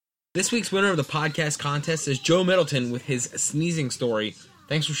This week's winner of the podcast contest is Joe Middleton with his sneezing story.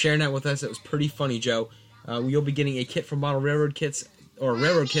 Thanks for sharing that with us. It was pretty funny, Joe. You'll be getting a kit from Model Railroad Kits or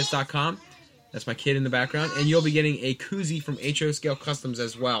RailroadKits.com. That's my kid in the background. And you'll be getting a koozie from HO Scale Customs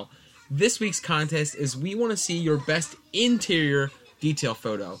as well. This week's contest is we want to see your best interior detail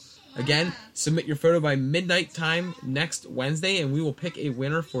photo. Again, submit your photo by midnight time next Wednesday, and we will pick a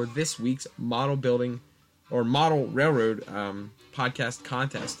winner for this week's Model Building or Model Railroad podcast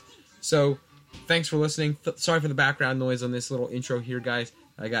contest. So, thanks for listening. Sorry for the background noise on this little intro here, guys.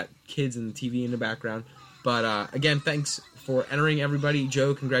 I got kids and the TV in the background. But, again, thanks for entering, everybody.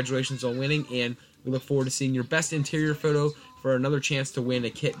 Joe, congratulations on winning, and we look forward to seeing your best interior photo for another chance to win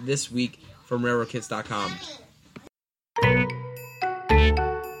a kit this week from RailroadKits.com.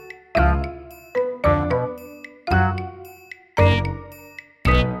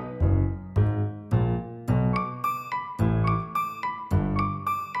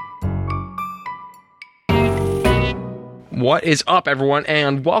 What is up, everyone,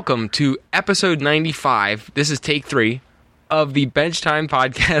 and welcome to episode 95. This is take 3 of the Bench Time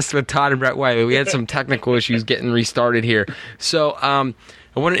podcast with Todd and Brett Wiley. We had some technical issues getting restarted here. So I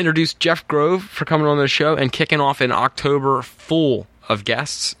want to introduce Jeff Grove for coming on the show and kicking off an October full of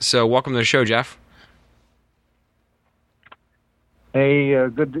guests. So welcome to the show, Jeff. Hey,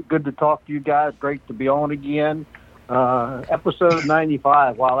 good to talk to you guys. Great to be on again. Episode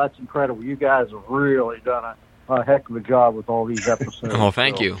 95. Wow, that's incredible. You guys have really done a heck of a job with all these episodes. Oh,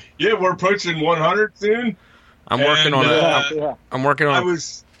 thank you. Yeah, we're approaching 100 soon. I'm working on a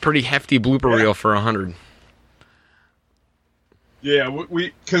pretty hefty blooper reel for 100. Yeah,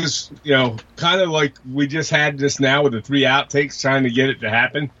 we because kind of like we just had this now with the 3 outtakes, trying to get it to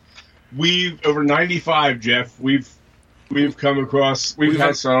happen. We've over 95, Jeff. We've come across. We've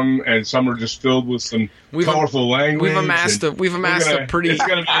had some, and some are just filled with some colorful language. We've amassed a pretty. It's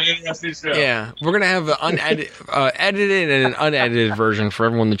going to be an interesting show. Yeah, we're going to have an edited and an unedited version for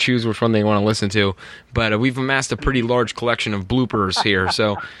everyone to choose which one they want to listen to. But we've amassed a pretty large collection of bloopers here,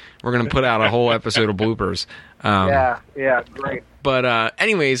 so we're going to put out a whole episode of bloopers. Yeah, great. But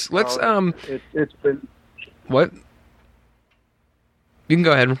anyways, let's It's been what? You can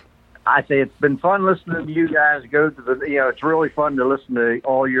go ahead. I say it's been fun listening to you guys go to the. It's really fun to listen to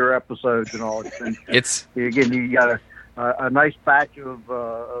all your episodes and all. Again, you got a nice batch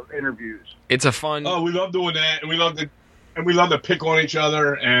of interviews. It's a fun. Oh, we love doing that, and we love to pick on each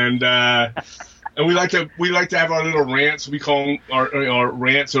other, and we like to have our little rants. We call them our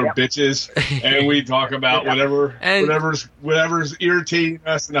rants or bitches, and we talk about whatever's irritating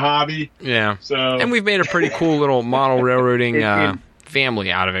us in the hobby. Yeah. So, and we've made a pretty cool little model railroading.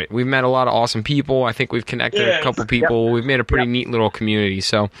 Family out of it. We've met a lot of awesome people. I think we've connected a couple people. Yep. We've made a pretty neat little community.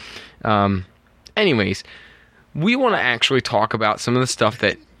 So, anyways, we want to actually talk about some of the stuff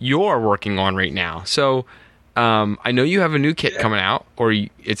that you're working on right now. So, I know you have a new kit coming out, or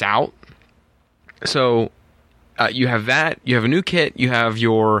it's out. So, you have that. You have a new kit. You have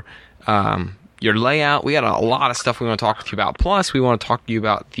your layout. We got a lot of stuff we want to talk to you about. Plus, we want to talk to you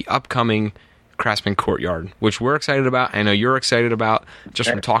about the upcoming Craftsman Courtyard, which we're excited about. I know you're excited about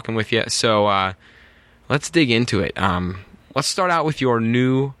just from talking with you. So let's dig into it. Let's start out with your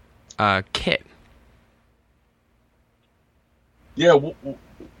new kit. Yeah,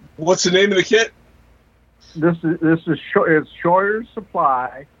 what's the name of the kit? This is it's Scheuer's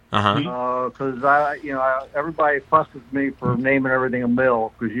Supply. Because everybody fusses me for naming everything a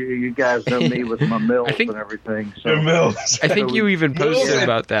mill, because you guys know me with my mills and everything. So the mills. I think you even posted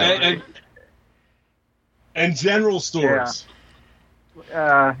about that. And general stores.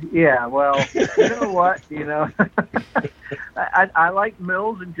 Well, you know what? I like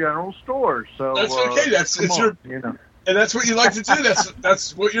mills and general stores. So that's okay. And that's what you like to do.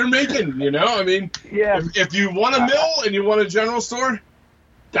 That's what you're making. I mean, if you want a mill and you want a general store,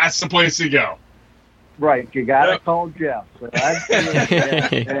 that's the place to go. Right, you got to call Jeff. So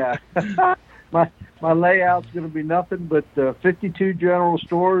My layout's going to be nothing but 52 general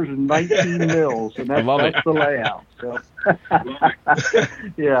stores and 19 mills, and that's the layout. So,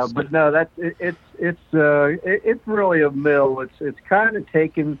 yeah, but no, it's really a mill. It's kind of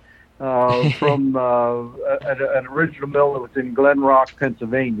taken from an original mill that was in Glen Rock,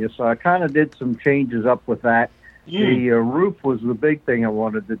 Pennsylvania. So I kind of did some changes up with that. The roof was the big thing I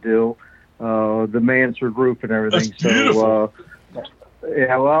wanted to do, the mansard roof and everything. That's beautiful.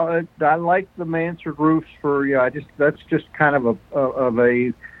 Yeah, well, I like the mansard roofs for that's just kind of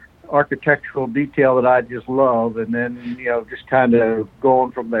a architectural detail that I just love, and then just kind of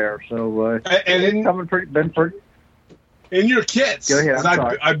going from there. So been pretty. In your kits, go ahead.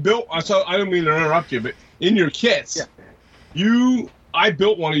 I built. So I don't mean to interrupt you, but in your kits, you I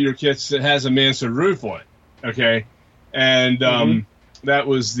built one of your kits that has a mansard roof on it. Okay, and that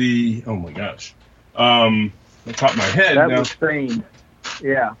was the my gosh, on the top of my head. That was Thames.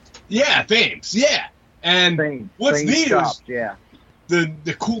 Yeah. Yeah, Thames. Yeah, and what's Thames neat shops, is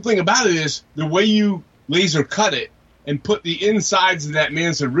the cool thing about it is the way you laser cut it and put the insides of that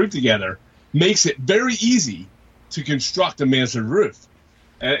mansard roof together makes it very easy to construct a mansard roof.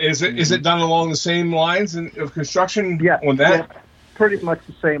 Is it done along the same lines of construction on that? Yeah, pretty much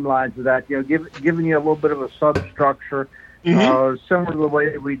the same lines of that. Giving you a little bit of a substructure, similar to the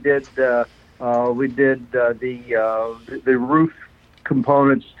way we did the roof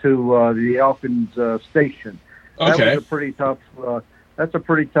components to the Elkins station. That was a pretty tough. That's a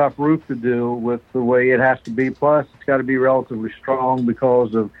pretty tough roof to do with the way it has to be. Plus, it's got to be relatively strong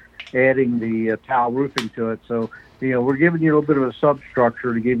because of adding the tile roofing to it. So, we're giving you a little bit of a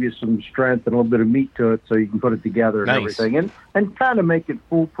substructure to give you some strength and a little bit of meat to it, so you can put it together and everything, and kind of make it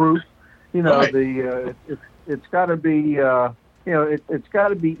foolproof. It's got to be. It's got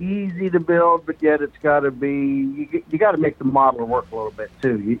to be easy to build, but yet it's got to be. You got to make the model work a little bit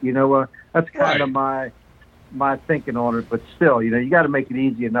too. That's kind of my thinking on it, but still, you got to make it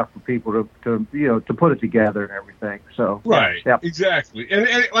easy enough for people to put it together and everything. So exactly, and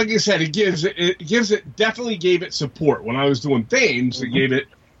like I said, it definitely gave it support. When I was doing Thames, it gave it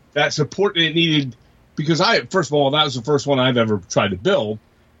that support that it needed, because first of all, that was the first one I've ever tried to build.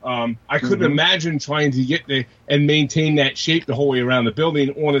 I couldn't imagine trying to get and maintain that shape the whole way around the building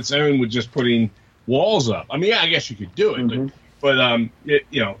on its own with just putting walls up. I mean, I guess you could do it, but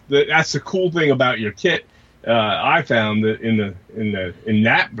that's the cool thing about your kit. I found that in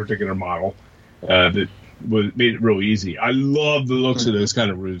that particular model, that made it real easy. I love the looks of those kind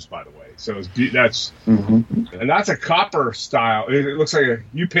of roofs, by the way. So and that's a copper style. It looks like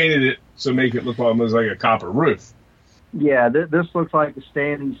you painted it to make it look almost like a copper roof. Yeah, this looks like a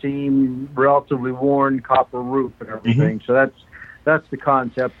standing seam, relatively worn copper roof and everything. So that's the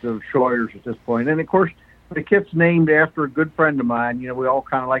concept of Scheuer's at this point. And of course, the kit's named after a good friend of mine. We all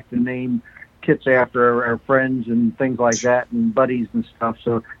kind of like to name kits after our friends and things like that, and buddies and stuff.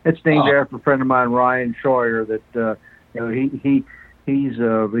 So it's named after a friend of mine, Ryan Scheuer. That he's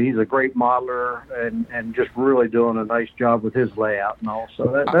a great modeler and just really doing a nice job with his layout and all.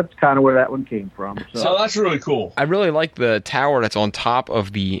 So that's kind of where that one came from. So that's really cool. I really like the tower that's on top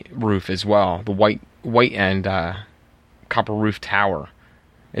of the roof as well. The white and copper roof tower.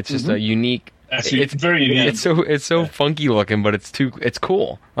 It's just a unique. It's very unique. It's so funky looking, but it's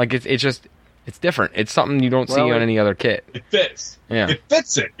cool. Like it's different. It's something you don't see on any other kit. It fits. Yeah. It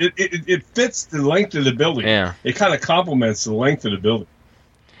fits it. It fits the length of the building. Yeah. It kind of complements the length of the building.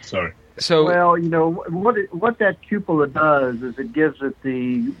 Sorry. So what that cupola does is it gives it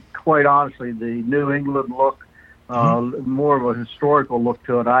quite honestly the New England look, more of a historical look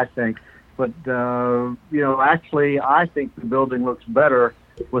to it, I think. But actually, I think the building looks better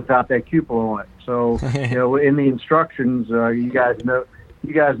without that cupola on it. So in the instructions, you guys know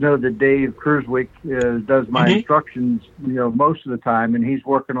that Dave Kruzwick does my instructions, most of the time, and he's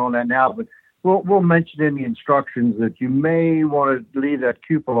working on that now. But we'll mention in the instructions that you may want to leave that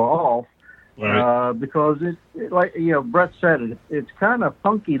cupola off, because like Brett said, it's kind of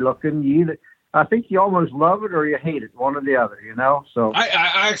funky looking. I think you almost love it or you hate it, one or the other. So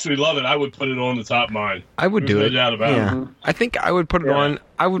I actually love it. I would put it on the top of mine. I would do it. No doubt about it. I think I would put it on.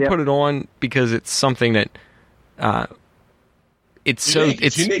 I would put it on because it's something that. It's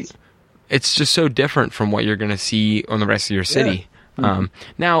unique. It's just so different from what you're going to see on the rest of your city.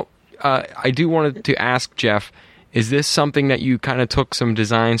 Now, I do want to ask Jeff, is this something that you kind of took some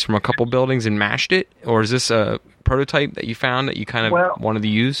designs from a couple buildings and mashed it, or is this a prototype that you found that you kind of wanted to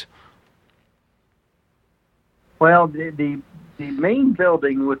use? Well, the main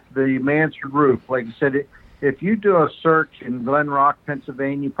building with the mansard roof, like I said, if you do a search in Glen Rock,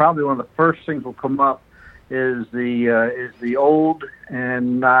 Pennsylvania, probably one of the first things will come up is the old,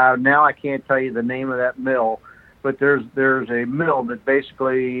 and now I can't tell you the name of that mill, but there's a mill that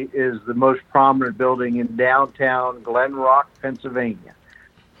basically is the most prominent building in downtown Glen Rock, Pennsylvania,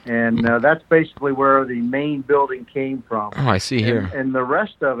 and that's basically where the main building came from. Oh, I see here. And the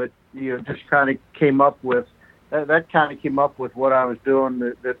rest of it, just kind of came up with that kind of came up with what I was doing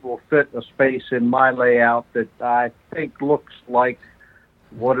that will fit a space in my layout that I think looks like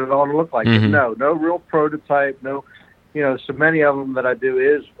what it ought to look like. No real prototype. No, so many of them that I do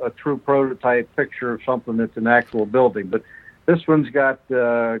is a true prototype picture of something that's an actual building. But this one's got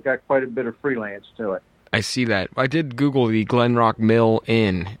quite a bit of freelance to it. I see that. I did Google the Glen Rock Mill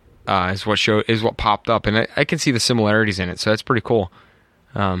Inn, is what popped up, and I can see the similarities in it. So that's pretty cool.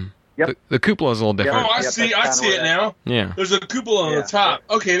 Yep. Yep. The cupola is a little Oh, different. I see it now. Yeah. There's a cupola on Yeah. the top.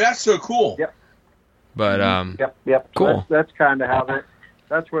 Okay, that's so cool. Yep. But Yep. So Cool. That's kind of how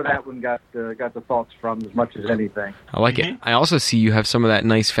that's where that one got the thoughts from as much as anything. I like it. I also see you have some of that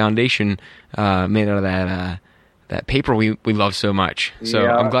nice foundation made out of that paper we love so much. So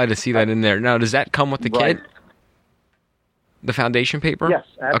Yeah. I'm glad to see that in there. Now, does that come with the Right. kit? The foundation paper? Yes,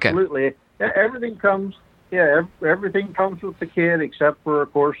 Okay. absolutely. Everything comes. Yeah, everything comes with the kit except for,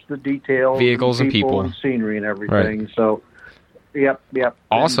 of course, the details, Vehicles and people. and scenery and everything. So, yep.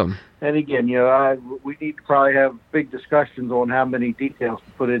 Awesome. And again, we need to probably have big discussions on how many details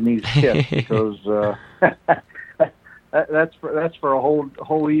to put in these kits because that's for a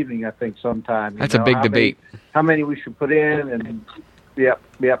whole evening, I think. Sometime That's a big debate. How many we should put in, and yep.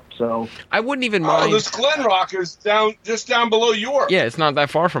 So I wouldn't even Oh, mind. this Glen Rock is just down below York. Yeah, it's not that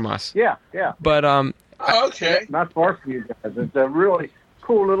far from us. yeah. But Oh, okay. Not far from you guys. It's a really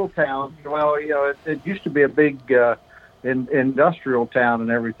cool little town. Well, it used to be a big industrial town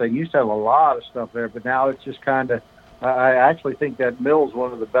and everything. Used to have a lot of stuff there, but now it's just kind of. I actually think that Mill's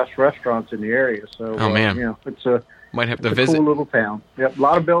one of the best restaurants in the area. So, Oh, man. it's a might have to it's a visit. cool little town. Yep, a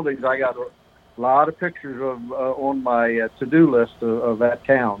lot of buildings. I got a lot of pictures of on my to-do list of that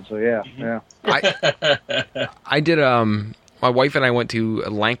town. So yeah. I did. My wife and I went to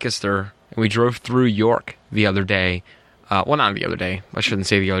Lancaster, and we drove through York the other day. Well, not the other day. I shouldn't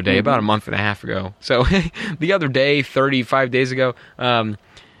say the other day. About a month and a half ago. So the other day, 35 days ago,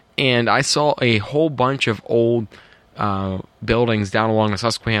 and I saw a whole bunch of old buildings down along the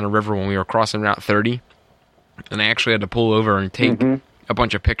Susquehanna River when we were crossing Route 30, and I actually had to pull over and take a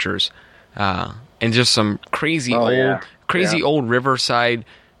bunch of pictures, and just some crazy old riverside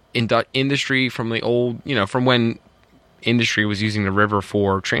industry from the old, from when industry was using the river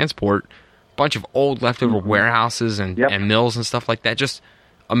for transport. Bunch of old leftover warehouses and mills and stuff like that. Just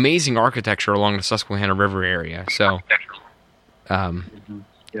amazing architecture along the Susquehanna River area. So,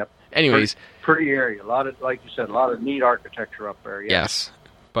 anyways, pretty area. A lot of, like you said, a lot of neat architecture up there. Yeah. Yes,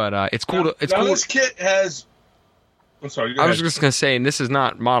 but it's cool. It's now cool. This kit has. I'm sorry. Go I was ahead. just gonna say, and this is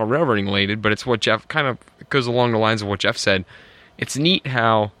not model railroading related, but it's what Jeff kind of goes along the lines of what Jeff said. It's neat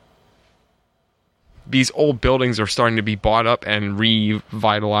how these old buildings are starting to be bought up and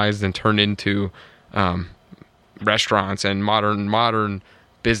revitalized and turned into restaurants and modern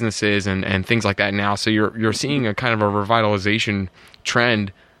businesses and things like that now. So you're seeing a kind of a revitalization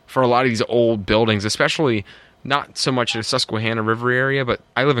trend for a lot of these old buildings, especially not so much in the Susquehanna River area, but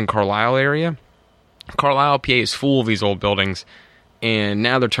I live in Carlisle area. Carlisle, PA is full of these old buildings, and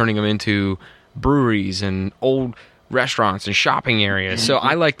now they're turning them into breweries and old restaurants and shopping areas. So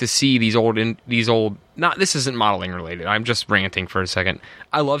I like to see these old. Not this isn't modeling related. I'm just ranting for a second.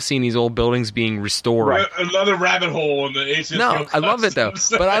 I love seeing these old buildings being restored. Right, another rabbit hole in the ancient. No, I love it though.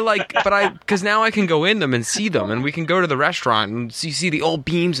 Because now I can go in them and see them, and we can go to the restaurant and see the old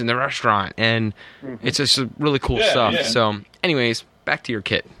beams in the restaurant, and it's just really cool stuff. Yeah. So, anyways, back to your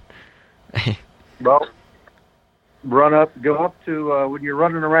kit. Well, go up to when you're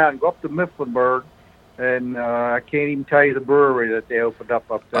running around, go up to Mifflinburg, and I can't even tell you the brewery that they opened up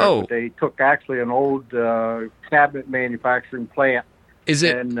there. Oh. But they took actually an old cabinet manufacturing plant Is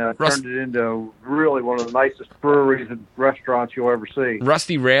it and turned it into really one of the nicest breweries and restaurants you'll ever see.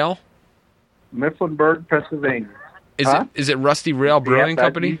 Rusty Rail? Mifflinburg, Pennsylvania. Is it Rusty Rail Brewing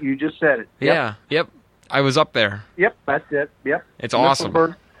Company? You just said it. Yep. Yeah. Yep. I was up there. Yep, that's it. Yep. It's awesome.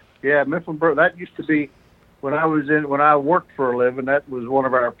 Mifflinburg. That used to be when I worked for a living. That was one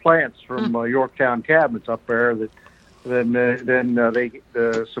of our plants from Yorktown Cabinets up there. That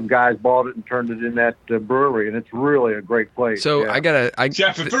then some guys bought it and turned it in that brewery, and it's really a great place. So yeah.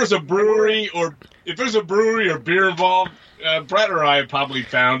 Jeff, if there's a brewery or beer involved, Brett or I have probably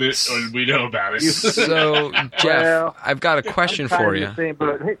found it, or we know about it. So Jeff, Well, I've got a question I'm kind for of you. the same,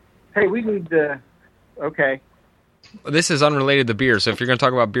 but hey, we need to. Okay. This is unrelated to beer, so if you're going to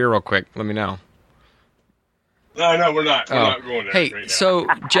talk about beer real quick, let me know. No, we're not. We're not going there. Hey, right now. so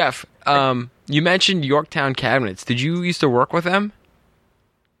Jeff, you mentioned Yorktown Cabinets. Did you used to work with them?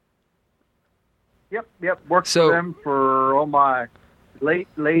 Yep. Worked So- for them for all my late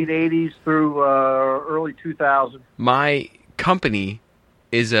 '80s through early 2000. My company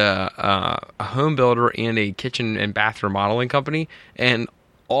is a home builder and a kitchen and bathroom modeling company, and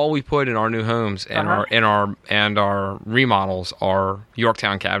all we put in our new homes and our remodels are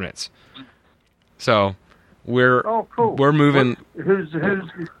Yorktown cabinets. So we're cool. we're moving. Who's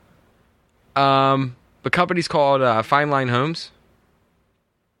The company's called Fine Line Homes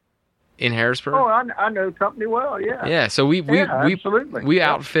in Harrisburg. Oh, I know the company well. Yeah. Yeah, so we absolutely.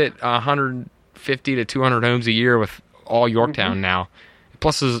 outfit 150 to 200 homes a year with all Yorktown now.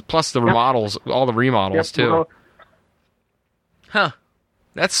 Plus the remodels, all the remodels too. Well, Huh?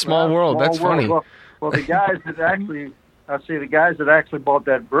 That's small world. small That's funny. Well, the guys that actually bought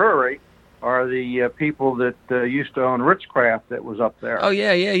that brewery are the people that used to own Ritz-Craft that was up there. Oh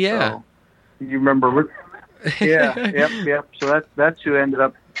yeah. So, you remember? Yeah, yep. So that's who ended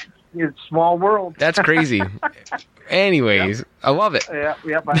up. It's small world. That's crazy. Anyways, I love it. Yep.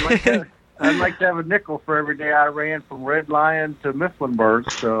 I'd like to have a nickel for every day I ran from Red Lion to Mifflinburg.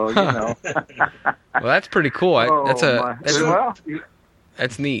 So you know. Well, that's pretty cool.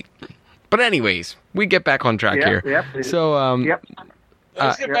 That's neat. But anyways, we get back on track here. Yep. So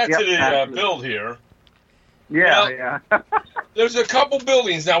Let's get back to the build here. Yeah. There's a couple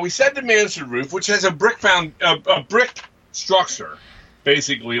buildings now. We said the mansard roof, which has a brick structure,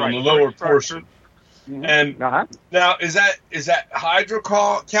 basically on the lower portion. Mm-hmm. And now is that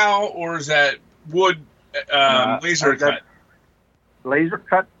hydrocal or is that wood laser cut? Laser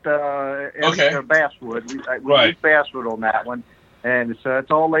cut basswood. We use basswood on that one, and so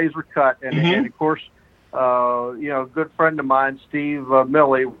it's all laser cut. And of course, a good friend of mine, Steve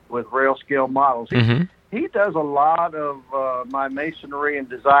Milley with Rail Scale Models. He does a lot of my masonry and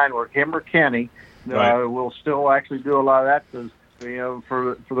design work. Him or Kenny will still actually do a lot of that because,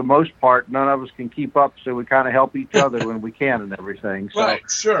 for the most part, none of us can keep up, so we kind of help each other when we can and everything. So, right,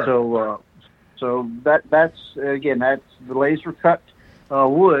 sure. So that's the laser cut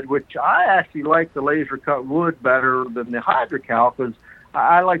wood, which I actually like the laser cut wood better than the hydrocal because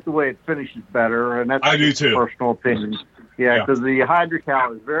I like the way it finishes better, and that's I do too. Personal opinion. Yeah, because the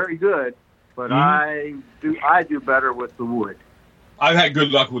hydrocal is very good. But I do better with the wood. I've had good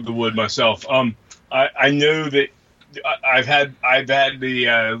luck with the wood myself. I know that I've had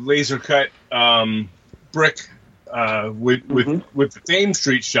the laser cut brick with the Thames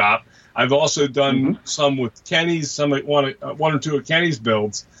Street shop. I've also done some with Kenny's, one or two of Kenny's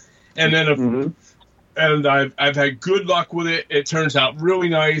builds, and then and I've had good luck with it. It turns out really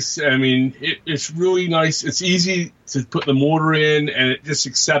nice. I mean, it's really nice. It's easy to put the mortar in, and it just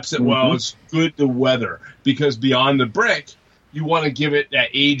accepts it well. It's good to weather because beyond the brick, you want to give it that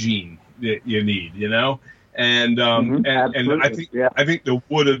aging that you need, And and I think the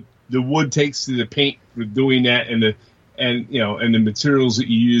wood takes to the paint for doing that, and the materials that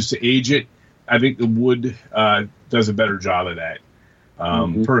you use to age it. I think the wood does a better job of that.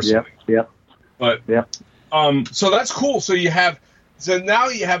 Personally. Yep. But so that's cool. So now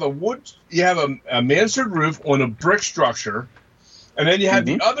you have a mansard roof on a brick structure, and then you have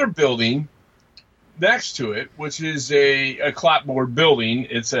the other building next to it, which is a clapboard building.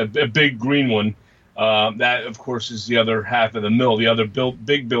 It's a big green one. That of course is the other half of the mill, the other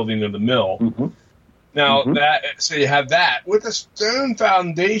big building of the mill. Now so you have that with a stone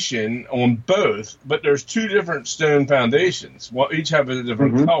foundation on both, but there's two different stone foundations. Each have a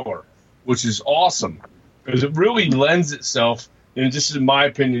different color, which is awesome because it really lends itself, and this is my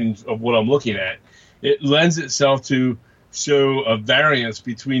opinion of what I'm looking at, it lends itself to show a variance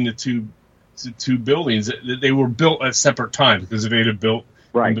between the two buildings. That they were built at separate times because if they'd have built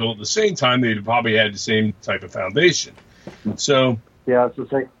at the same time, they'd have probably had the same type of foundation. So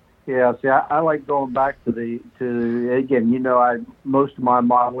I like going back to again, most of my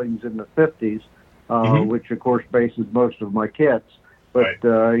modeling's in the 50s, which of course bases most of my kits. But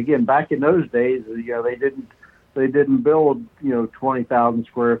again, back in those days, they didn't build 20,000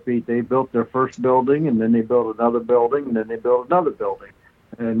 square feet. They built their first building, and then they built another building, and then they built another building.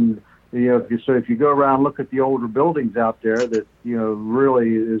 And if you go around and look at the older buildings out there, that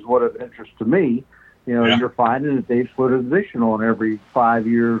really is what of interest to me. You're finding that they've put addition on every 5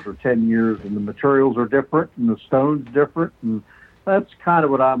 years or 10 years, and the materials are different, and the stone's different, and that's kind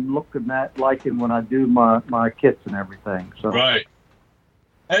of what I'm liking when I do my kits and everything. So. Right.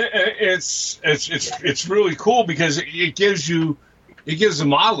 And it's really cool because it gives the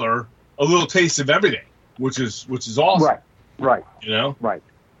modeler a little taste of everything, which is awesome. Right. Right.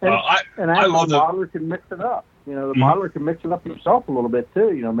 And I love the modeler can mix it up. The modeler can mix it up himself a little bit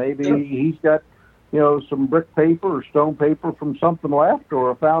too. Maybe he's got some brick paper or stone paper from something left,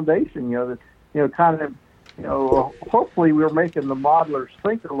 or a foundation. Hopefully we're making the modelers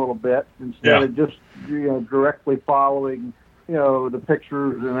think a little bit instead of just directly following. The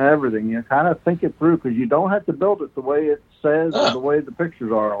pictures and everything. Kind of think it through because you don't have to build it the way it says or the way the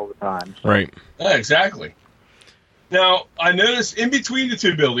pictures are all the time. So. Right. Yeah, exactly. Now, I noticed in between the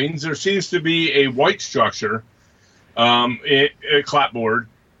two buildings, there seems to be a white structure, a clapboard.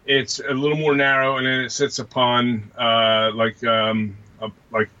 It's a little more narrow, and then it sits upon what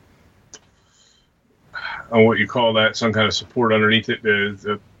you call that, some kind of support underneath it.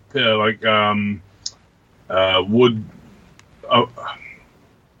 The wood.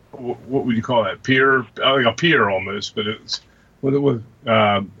 what would you call that? Pier, like a pier almost, but it's with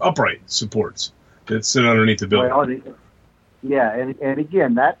upright supports that sit underneath the building. Well, yeah, and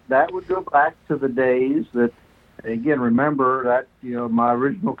again, that would go back to the days that, again, remember that, my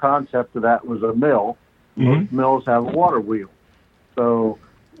original concept of that was a mill. Most mills have a water wheel. So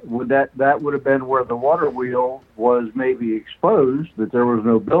that would have been where the water wheel was maybe exposed, that there was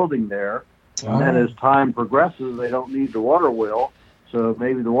no building there. And then as time progresses, they don't need the water wheel. So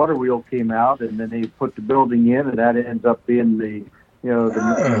maybe the water wheel came out, and then they put the building in, and that ends up being the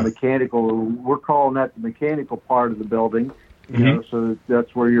mechanical. We're calling that the mechanical part of the building. So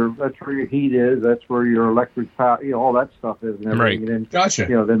that's where your heat is. That's where your electric power, all that stuff is, and everything. Right. And then, Gotcha.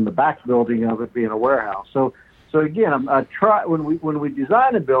 Then the back building of it being a warehouse. So again, I try when we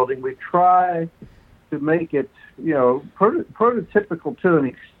design a building, we try to make it, prototypical to an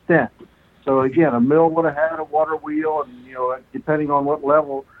extent. So again, a mill would have had a water wheel, and depending on what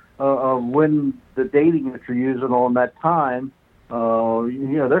level of when the dating that you're using on that time,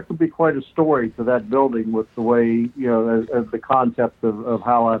 there could be quite a story to that building with the way, as the concept of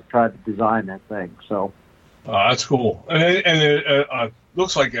how I've tried to design that thing. So that's cool, and it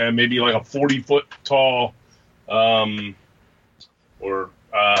looks like maybe like a 40-foot tall, or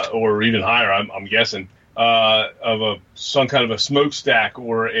even higher. I'm guessing. Of some kind of a smokestack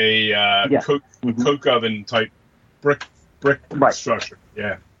or a coke oven type brick structure.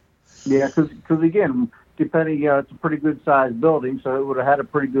 Yeah. Yeah, because again, depending, it's a pretty good sized building, so it would have had a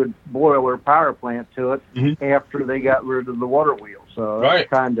pretty good boiler power plant to it after they got rid of the water wheel. So that's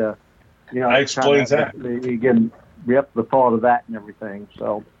kind of, that explains that. Again, the thought of that and everything.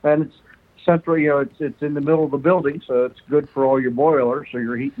 So, and it's central, it's in the middle of the building, so it's good for all your boilers. So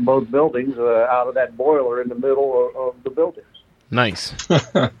you're heating both buildings out of that boiler in the middle of the buildings. Nice. So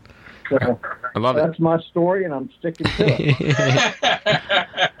I love it. That's my story, and I'm sticking to it.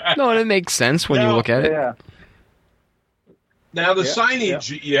 No, and it makes sense when you look at it. Yeah. Now, the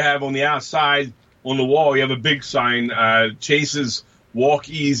signage you have on the outside on the wall, you have a big sign, Chase's Walk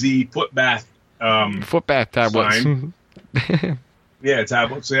Easy Foot Bath tablets. Yeah,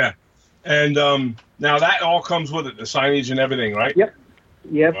 tablets, yeah. And now that all comes with it, the signage and everything, right? Yep,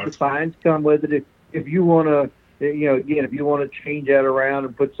 the signs come with it. If you want to, if you want to change that around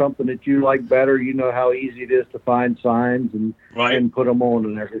and put something that you like better, you know how easy it is to find signs and put them on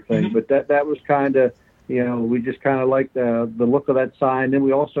and everything. But that was kind of, we just kind of liked the look of that sign. Then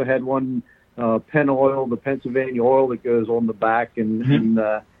we also had one Penn Oil, the Pennsylvania oil that goes on the back, and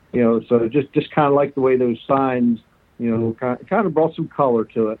so just kind of like the way those signs, kind of brought some color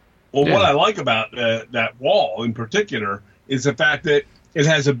to it. Well, what I like about that wall in particular is the fact that it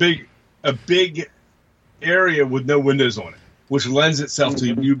has a big area with no windows on it, which lends itself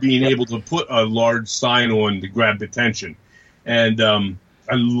to you being able to put a large sign on to grab the attention. And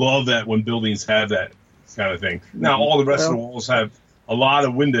I love that when buildings have that kind of thing. Now, all the rest of the walls have a lot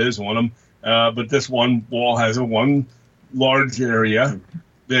of windows on them, but this one wall has one large area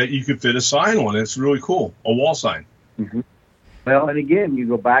that you could fit a sign on. It's really cool, a wall sign. Mm-hmm. Well, and again, you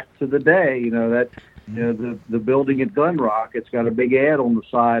go back to the day, the building at Glen Rock, it's got a big ad on the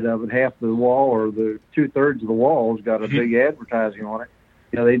side of it. Half the wall or the 2/3 of the wall has got a big advertising on it.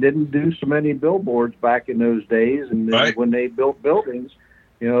 They didn't do so many billboards back in those days, and when they built buildings,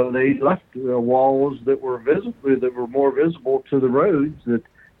 they left walls that were visible, that were more visible to the roads,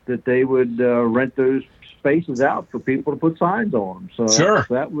 that they would rent those spaces out for people to put signs on them. So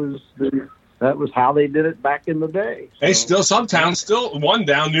that was how they did it back in the day. So. Hey, some towns one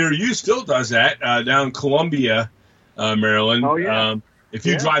down near you still does that, down in Columbia, Maryland. Oh, yeah. If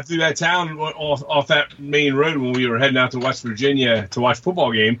you drive through that town off that main road when we were heading out to West Virginia to watch a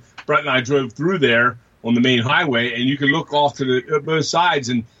football game, Brett and I drove through there on the main highway, and you can look off to both sides,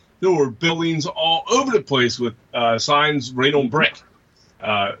 and there were buildings all over the place with signs right on brick.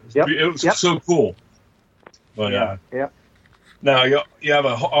 It was so cool. But, Now you have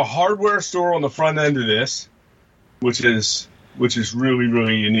a hardware store on the front end of this, which is really,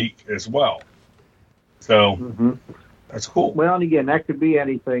 really unique as well. So that's cool. Well, and again, that could be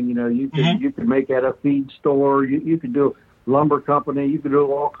anything. You could make that a feed store. You could do a lumber company. You could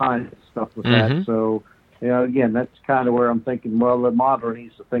do all kinds of stuff with that. So again, that's kind of where I'm thinking. Well, the modern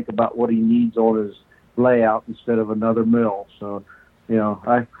needs to think about what he needs on his layout instead of another mill. So.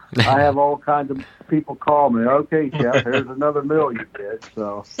 I have all kinds of people call me. Okay, Jeff, here's another mill you did.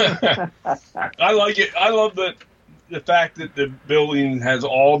 So I like it. I love the fact that the building has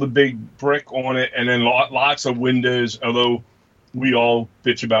all the big brick on it, and then lots of windows. Although we all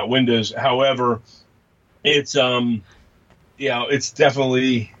bitch about windows, however, it's it's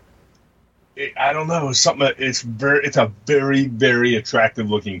definitely I don't know, something. It's a very, very attractive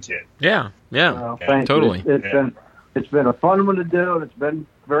looking kit. Yeah. Thank Totally. You. It's been a fun one to do, and it's been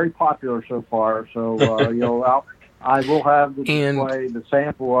very popular so far. So I will have the display, the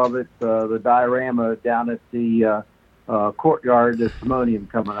sample of it, the diorama down at the courtyard at Timonium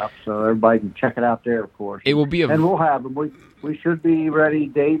coming up, so everybody can check it out there, of course. It will be and we'll have them. We should be ready.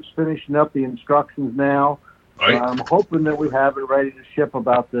 Dave's finishing up the instructions now. Right. I'm hoping that we have it ready to ship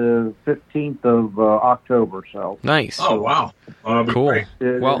about the 15th of October. So nice. Oh wow, cool.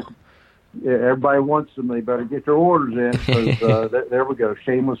 Well, everybody wants them. They better get their orders in because there we go.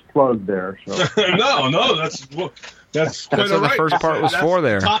 Shameless plug there. So no, that's what the first part was for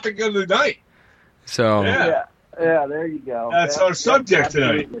there. The topic of the night. So yeah, there you go. That's our subject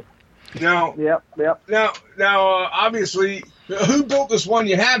tonight. Now, yep. Now, obviously, who built this one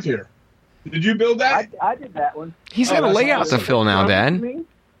you have here? Did you build that? I did that one. He's got a layout to fill now, Dad.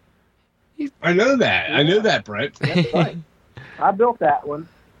 I know that. I know that, Brett. That's right. I built that one,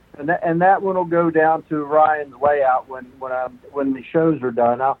 and that one will go down to Ryan's layout when the shows are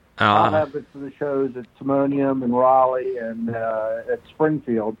done. I'll have it for the shows at Timonium and Raleigh and at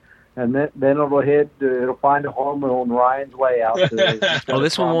Springfield. And then it'll find a home on Ryan's layout.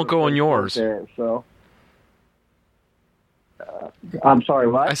 This one won't go on yours. There, so, I'm sorry,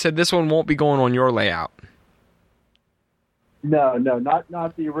 what? I said this one won't be going on your layout. No,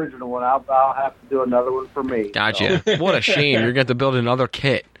 not the original one. I'll have to do another one for me. Gotcha. So. What a shame. You're going to have to build another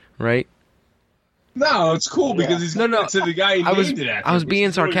kit, right? No, it's cool because he's to the guy he named it after. I was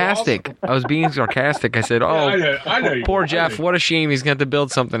being sarcastic. Really awesome. I was being sarcastic. I said, I know poor Jeff. What a shame he's going to have to build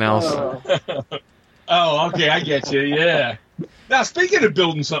something else. Oh, okay, I get you. Yeah. Now, speaking of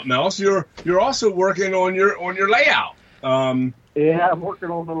building something else, you're also working on your layout. Yeah, I'm working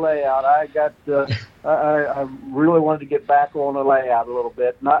on the layout. I really wanted to get back on the layout a little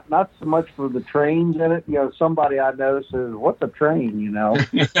bit. Not so much for the trains in it. Somebody I know says, "What's a train?" Todd.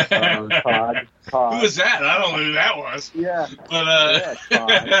 Who was that? I don't know who that was. Yeah.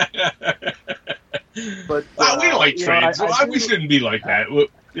 But But we like trains. We shouldn't be like that.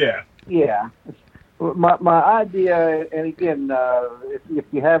 Yeah. Yeah. My idea, and again, if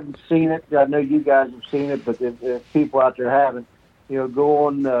you haven't seen it, I know you guys have seen it, but if people out there haven't, go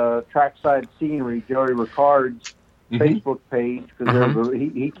on Trackside Scenery, Joey Ricard's Facebook page, because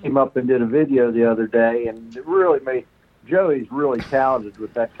he came up and did a video the other day, and it really made Joey's really talented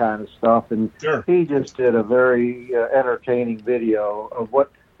with that kind of stuff, and he just did a very entertaining video of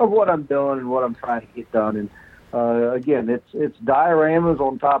what I'm doing and what I'm trying to get done. And again, it's dioramas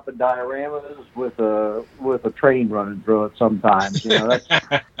on top of dioramas with a train running through it sometimes.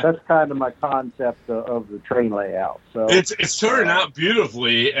 That's kind of my concept of the train layout. So it's turning out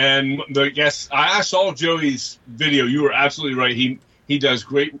beautifully, and I saw Joey's video. You were absolutely right. He does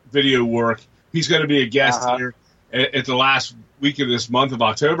great video work. He's going to be a guest here at the last week of this month of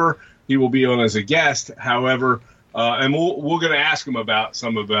October. He will be on as a guest. However, and we're going to ask him about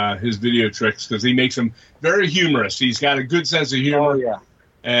some of his video tricks because he makes them very humorous. He's got a good sense of humor,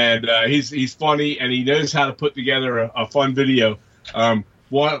 and he's funny, and he knows how to put together a fun video. I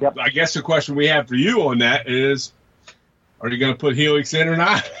guess the question we have for you on that is, are you going to put Helix in or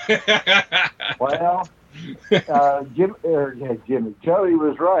not? Well, Jimmy, Joey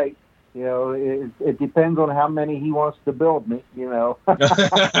was right. It depends on how many he wants to build me. But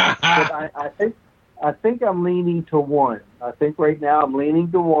I think I'm leaning to one. I think right now I'm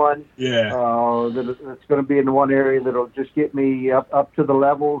leaning to one. Yeah. That's going to be in the one area that'll just get me up to the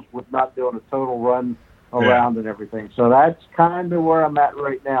levels with not doing a total run around and everything. So that's kind of where I'm at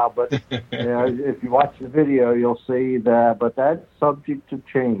right now. But if you watch the video, you'll see that. But that's subject to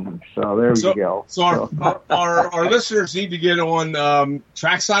change. So there you go. So our listeners need to get on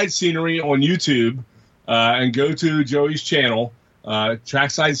Trackside Scenery on YouTube and go to Joey's channel,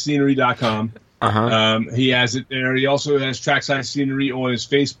 TracksideScenery.com. He has it there. He also has Trackside Scenery on his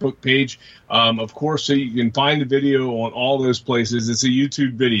Facebook page. Of course, so you can find the video on all those places. It's a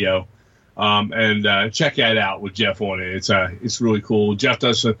YouTube video. And check that out with Jeff on it. It's really cool.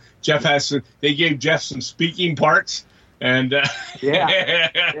 They gave Jeff some speaking parts, and and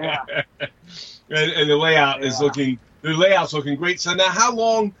the layout is looking great. So now, how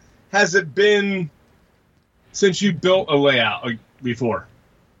long has it been since you built a layout before?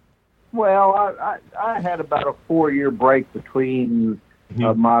 Well, I had about a 4-year break between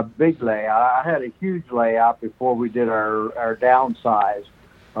my big layout. I had a huge layout before we did our downsize.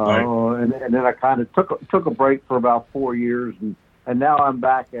 And then I kind of took a break for about 4 years, and now I'm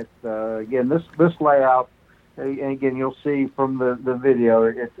back at again this layout. And again, you'll see from the video,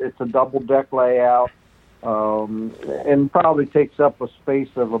 it's a double deck layout. and probably takes up a space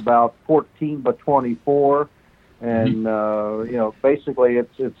of about 14 by 24. And basically,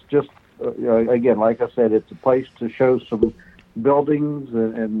 it's just again, like I said, it's a place to show some buildings,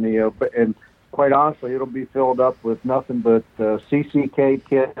 and quite honestly, it'll be filled up with nothing but CCK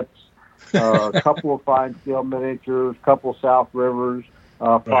kits, a couple of fine scale miniatures, couple South Rivers,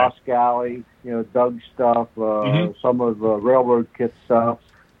 Foscali, Doug stuff, some of the railroad kit stuff.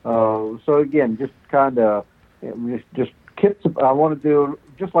 So again, just kind of just kits. I want to do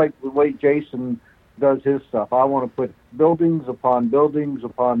just like the way Jason does his stuff. I want to put buildings upon buildings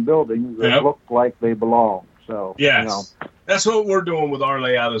upon buildings that look like they belong. So yes, that's what we're doing with our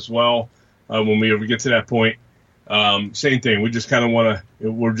layout as well. When we ever get to that point, same thing. We just kind of want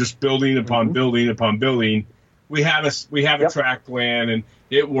to. We're just building upon building upon building. We have a track plan and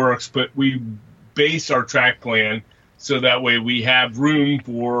it works, but we base our track plan so that way we have room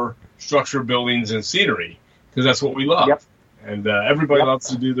for structure, buildings, and scenery because that's what we love. Yep. And everybody loves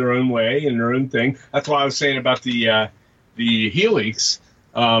to do their own way and their own thing. That's why I was saying about the helix.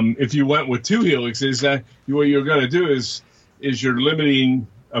 If you went with 2 helixes, what you're going to do is you're limiting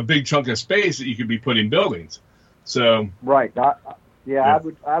a big chunk of space that you could be putting buildings. So right, I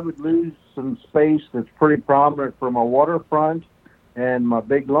would lose some space that's pretty prominent for my waterfront and my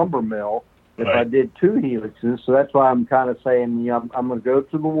big lumber mill if I did 2 helixes. So that's why I'm kind of saying I'm going to go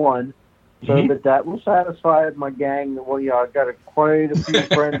to the one. So that will satisfy my gang. Well, I've got quite a few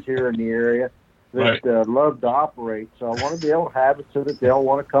friends here in the area that love to operate. So I want to be able to have it so that they'll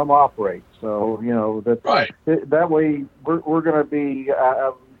want to come operate. So, that way we're going to be,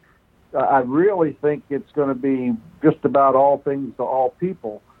 I really think it's going to be just about all things to all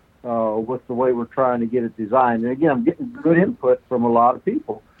people with the way we're trying to get it designed. And again, I'm getting good input from a lot of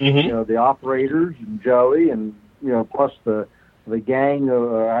people, the operators and Joey and, plus the gang,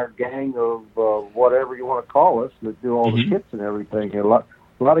 our gang of whatever you want to call us that do all the kits and everything. A lot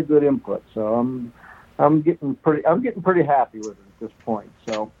of good input. So I'm getting pretty happy with it at this point.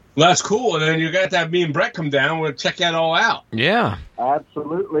 So well, that's cool. And then you got to have me and Brett come down. We'll check that all out. Yeah,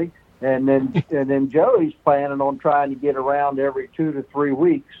 absolutely. And then Joey's planning on trying to get around every 2 to 3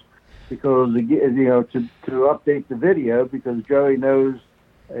 weeks because to update the video because Joey knows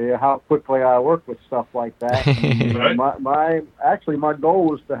how quickly I work with stuff like that. My goal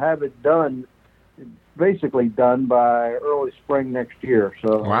was to have it basically done by early spring next year.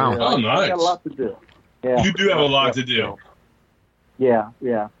 So wow, nice. I got a lot to do. Yeah, you do have a lot to do. Yeah.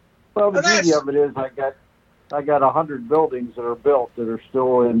 Well, the beauty of it is I got 100 buildings that are built that are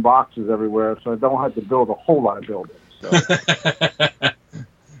still in boxes everywhere, so I don't have to build a whole lot of buildings. So.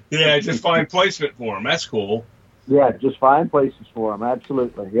 Yeah, just find placement for them. That's cool. Yeah, just find places for them.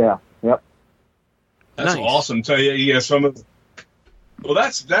 Absolutely. Yeah. Yep. That's nice. Awesome. So some of. Well,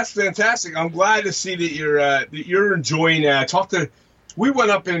 that's fantastic. I'm glad to see that you're enjoying. We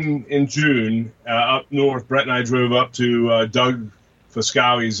went up in June up north. Brett and I drove up to Doug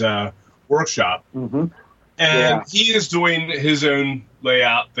Foscali's workshop, and he is doing his own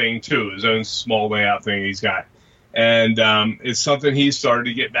layout thing too. His own small layout thing he's got, and it's something he's started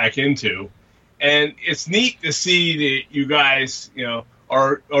to get back into. And it's neat to see that you guys,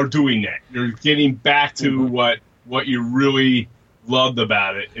 are doing that. You're getting back to what you really loved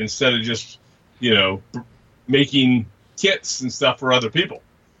about it instead of just, making kits and stuff for other people.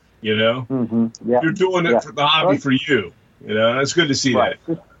 You're doing it for the hobby for you. It's good to see that.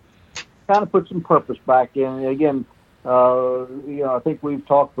 Just kind of put some purpose back in. And again, I think we've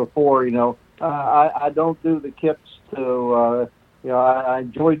talked before. I don't do the kits to. I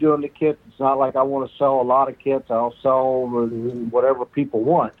enjoy doing the kits. It's not like I want to sell a lot of kits. I'll sell whatever people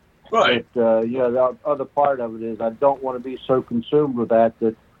want. Right. But, the other part of it is I don't want to be so consumed with that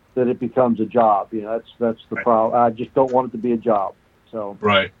it becomes a job. That's the problem. I just don't want it to be a job. So.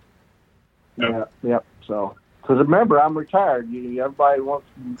 Right. Yep. So, because remember, I'm retired. Everybody wants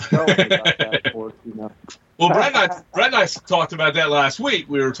to tell me about that, of course. Well, Brett and I talked about that last week.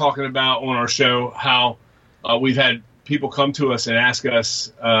 We were talking about on our show how we've had people come to us and ask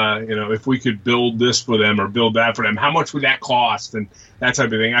us, if we could build this for them or build that for them. How much would that cost? And that type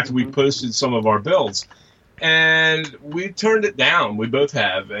of thing. After we posted some of our builds, and we turned it down. We both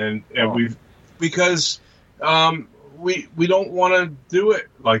have, and because we don't want to do it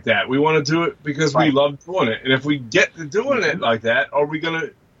like that. We want to do it because we love doing it. And if we get to doing it like that, are we gonna?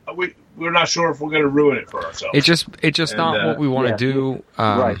 We're not sure if we're gonna ruin it for ourselves. It's just not what we want to do.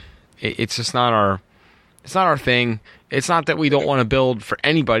 Right. It's just not our. It's not our thing. It's not that we don't want to build for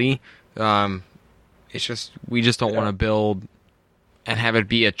anybody. It's just we just don't want to build and have it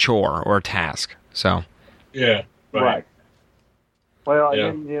be a chore or a task. So. Yeah. Right. Well, Yeah.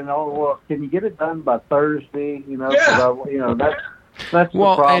 and then, well, can you get it done by Thursday? Yeah. 'cause that's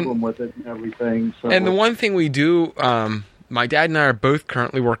Well, the problem with it and everything. So. And the one thing we do, my dad and I are both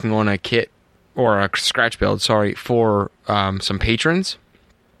currently working on a kit or a scratch build, for some patrons.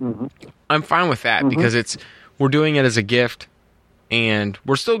 Mhm. I'm fine with that because we're doing it as a gift, and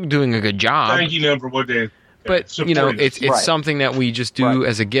we're still doing a good job. Thanking them for what they. But it's Right. something that we just do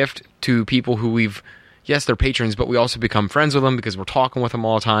as a gift to people who yes, they're patrons, but we also become friends with them because we're talking with them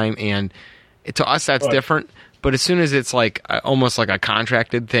all the time, and to us that's different. But as soon as it's like almost like a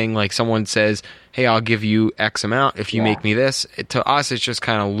contracted thing, like someone says, "Hey, I'll give you X amount if you make me this," to us it just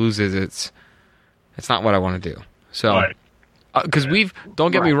kind of loses its. It's not what I want to do. So, because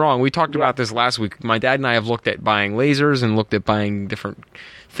don't get me wrong, we talked about this last week. My dad and I have looked at buying lasers and looked at buying different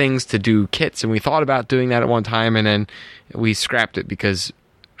things to do kits, and we thought about doing that at one time, and then we scrapped it because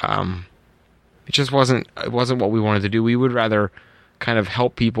it just wasn't what we wanted to do. We would rather kind of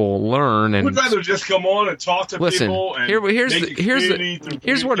help people learn, and We'd rather just come on and talk to people. And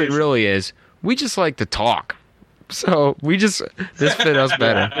here's what it really is. We just like to talk, so this fit us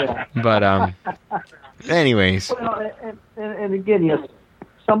better. But anyways, Well, and again,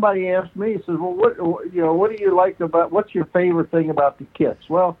 somebody asked me, says, "Well, what do you like about? What's your favorite thing about the kits?"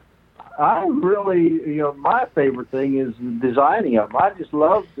 Well, I really, my favorite thing is designing them. I just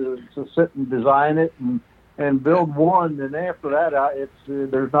love to sit and design it and build one, and after that,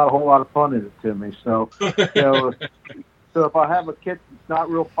 there's not a whole lot of fun in it to me. So, so if I have a kit that's not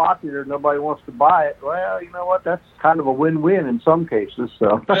real popular, nobody wants to buy it. Well, you know what? That's kind of a win-win in some cases.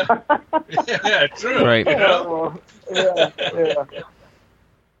 So, yeah, true. Right. yeah.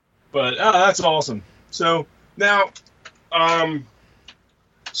 But that's awesome. So now,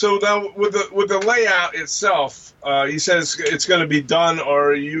 with the layout itself, you said it's going to be done.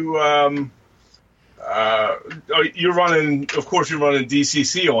 Or you you're running? Of course, you're running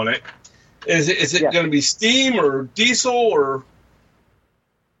DCC on it. Is it going to be steam or diesel or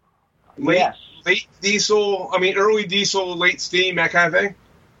late diesel? I mean, early diesel, late steam, that kind of thing.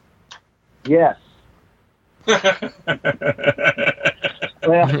 Yes.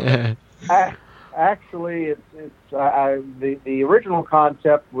 Well, actually, the original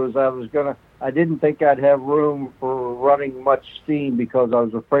concept was I didn't think I'd have room for running much steam because I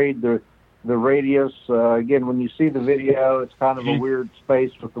was afraid the radius. Again, when you see the video, it's kind of a weird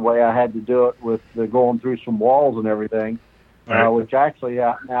space with the way I had to do it with going through some walls and everything, which actually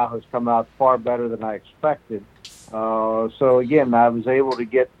now has come out far better than I expected. So again, I was able to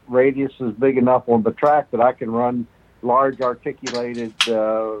get radiuses big enough on the track that I can run large articulated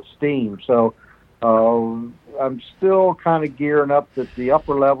steam. So I'm still kind of gearing up that the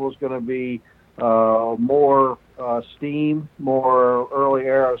upper level is going to be more steam, more early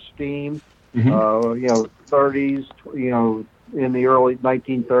era steam. 30s, in the early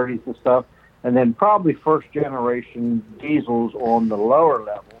 1930s and stuff, and then probably first generation diesels on the lower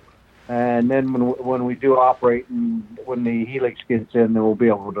level. And then when we do operate and when the Helix gets in, then we'll be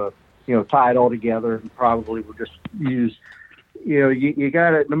able to, tie it all together, and probably we'll just use, you got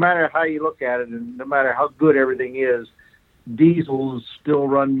to, no matter how you look at it and no matter how good everything is, diesels still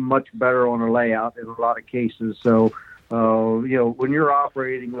run much better on a layout in a lot of cases. So, when you're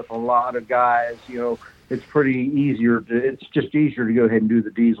operating with a lot of guys, it's it's just easier to go ahead and do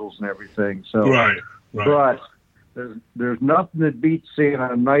the diesels and everything. So, right. But there's nothing that beats seeing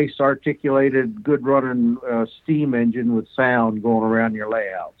a nice articulated, good running steam engine with sound going around your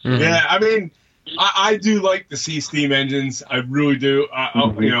layouts. Mm-hmm. Yeah, I mean, I do like to see steam engines. I really do.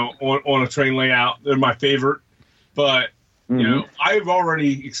 On a train layout, they're my favorite. But I've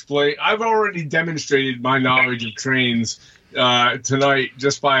already demonstrated my knowledge of trains tonight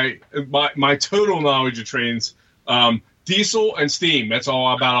just by my total knowledge of trains. Diesel and steam. That's all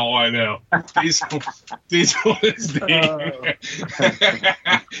I know. Diesel and steam.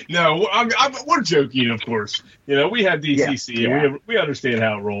 No, we're joking, of course. We have DCC and we understand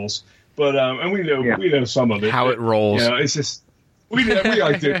how it rolls. But and we know some of it. How it rolls. It's just we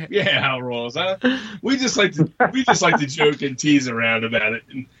like to how it rolls. Huh? We just like to joke and tease around about it.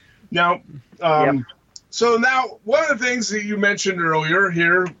 And now, so now one of the things that you mentioned earlier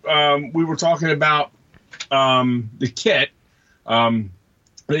here, we were talking about the kit that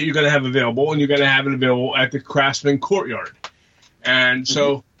you're going to have available, and you're going to have it available at the Craftsman Courtyard. And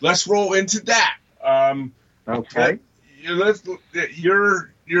so let's roll into that. Okay.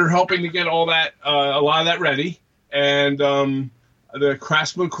 You're helping to get all that a lot of that ready, and the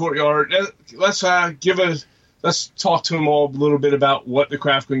Craftsman Courtyard. Let's talk to them all a little bit about what the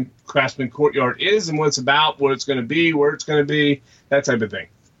Craftsman Courtyard is and what it's about, what it's going to be, where it's going to be, that type of thing.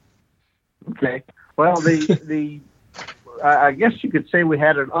 Okay. Well, the I guess you could say we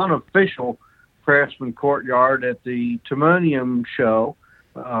had an unofficial Craftsman Courtyard at the Timonium show,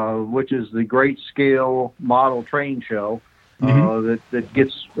 which is the Great Scale Model Train Show that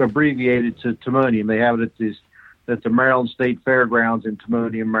gets abbreviated to Timonium. They have it at the Maryland State Fairgrounds in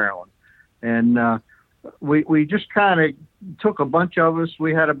Timonium, Maryland. And we just kind of took a bunch of us.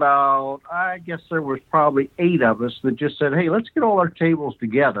 We had about, I guess there was probably 8 of us that just said, hey, let's get all our tables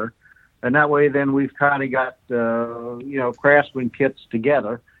together. And that way then we've kind of got, Craftsman kits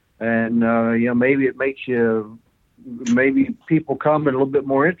together. And, maybe it makes maybe people come and a little bit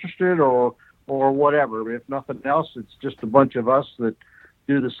more interested or whatever. If nothing else, it's just a bunch of us that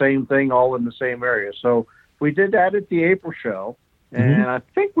do the same thing all in the same area. So we did that at the April show. And I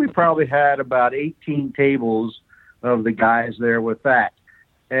think we probably had about 18 tables of the guys there with that.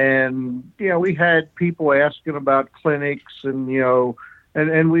 And, we had people asking about clinics and,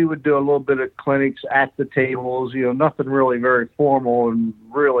 and we would do a little bit of clinics at the tables, nothing really very formal and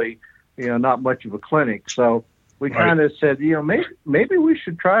really, not much of a clinic. So we kind of said, maybe we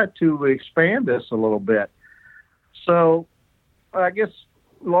should try to expand this a little bit. So I guess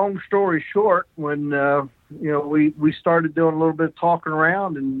long story short, when, we started doing a little bit of talking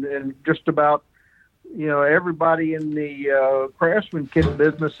around and just about, everybody in the Craftsman kit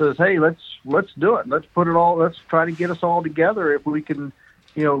business says, hey, let's do it. Let's try to get us all together if we can,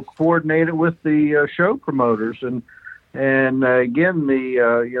 coordinate it with the show promoters. And again,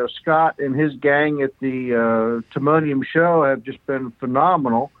 the Scott and his gang at the Timonium show have just been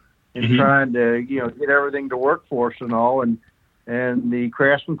phenomenal in trying to, get everything to work for us and all. And the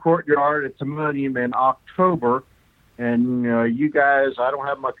Craftsman Courtyard at Timonium in October. And you guys, I don't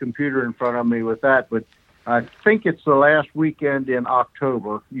have my computer in front of me with that, but I think it's the last weekend in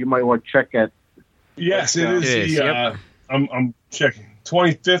October. You might want to check that. Yes, it is. I'm checking.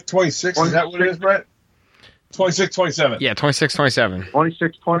 25th, 26th, is that what it is, Brett? 26, 27. Yeah, 26, 27.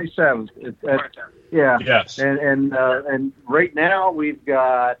 26, 27. Yeah. Yes. And right now we've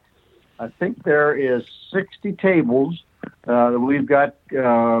got, I think there is 60 tables that we've got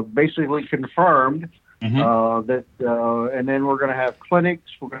basically confirmed. That and then we're going to have clinics.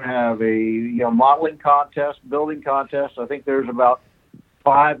 We're going to have a modeling contest, building contest. I think there's about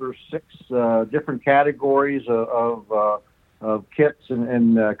 5 or 6 different categories of kits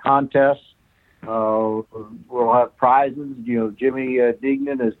and contests. We'll have prizes. Jimmy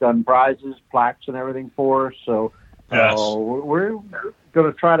Dignan has done prizes, plaques, and everything for us. So we're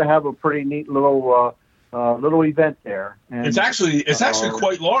going to try to have a pretty neat little event there. And, it's actually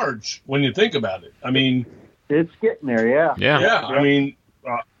quite large when you think about it. I mean, it's getting there. Yeah. I mean,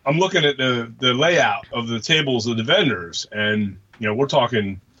 I'm looking at the layout of the tables of the vendors, and we're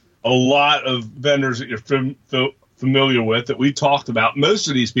talking a lot of vendors that you're familiar with that we talked about. Most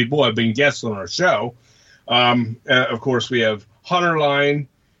of these people have been guests on our show. Of course, we have Hunter Line.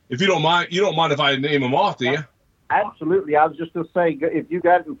 If you don't mind if I name them off, do you? Absolutely. I was just going to say, if you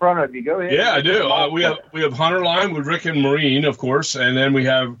got it in front of you, go ahead. Yeah, I do. We have Hunter Line with Rick and Marine, of course, and then we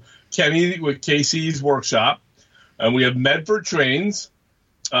have Kenny with Casey's Workshop, and we have Medford Trains.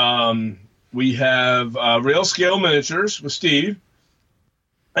 We have Rail Scale Miniatures with Steve,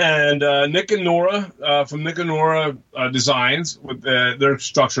 and Nick and Nora from Nick and Nora Designs with their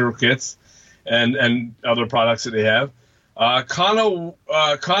structural kits and other products that they have. Conowingo.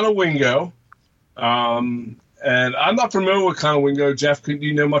 And I'm not familiar with Conowingo. Jeff, do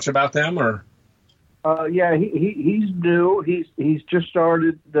you know much about them? Or yeah, he's new. He's just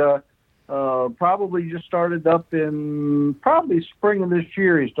started. Probably just started up in probably spring of this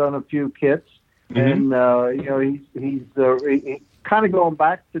year. He's done a few kits, and he's kind of going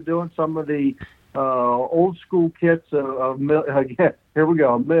back to doing some of the old school kits of mill. Here we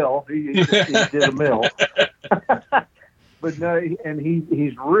go, a mill. He did a mill. But no, and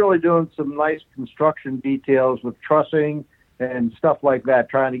he's really doing some nice construction details with trussing and stuff like that,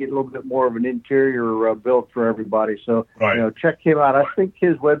 trying to get a little bit more of an interior built for everybody. So, check him out. I think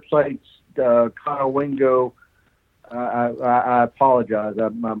his website's Conowingo. I apologize.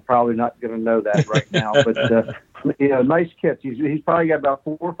 I'm probably not going to know that right now, but nice kits. He's probably got about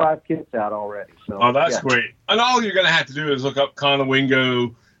 4 or 5 kits out already. So, that's great. And all you're going to have to do is look up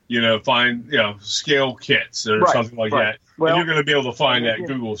Conowingo. Find scale kits or something like that. Well, and you're going to be able to find that.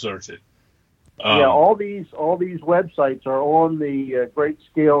 Google search it. All these websites are on the Great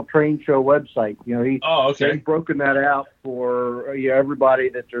Scale Train Show website. He's broken that out for everybody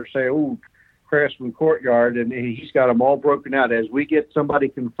that they're saying, Craftsman Courtyard, and he's got them all broken out. As we get somebody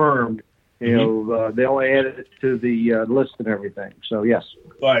confirmed, they'll add it to the list and everything. So yes,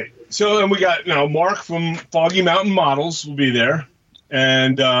 right. So and we got Mark from Foggy Mountain Models will be there.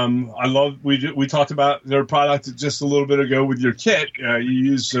 And I love we talked about their product just a little bit ago with your kit. You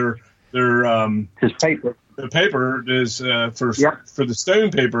use their his paper. The paper is for the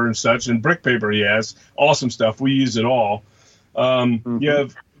stone paper and such, and brick paper he has. Awesome stuff. We use it all. You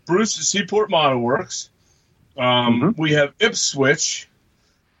have Bruce at Seaport Model Works. We have Ipswich.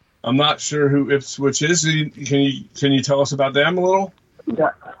 I'm not sure who Ipswich is. Can you tell us about them a little?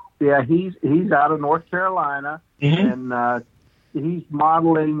 Yeah. He's out of North Carolina, and he's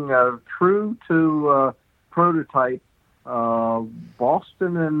modeling true to prototype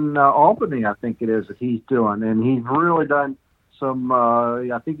Boston and Albany, I think it is, that he's doing. And he's really done some,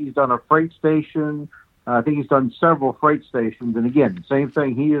 I think he's done a freight station. I think he's done several freight stations. And again, same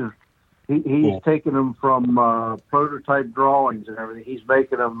thing. He's cool. Taken them from prototype drawings and everything. He's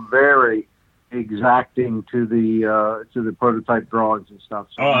making them very exacting to the prototype drawings and stuff.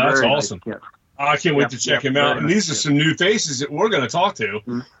 So that's awesome. Nice. I can't wait to check him out. And these are some new faces that we're going to talk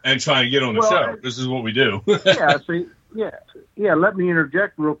to and try and get on the show. This is what we do. Let me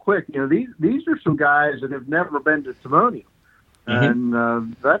interject real quick. These are some guys that have never been to Timonium.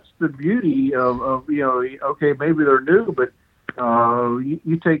 And that's the beauty of okay, maybe they're new, but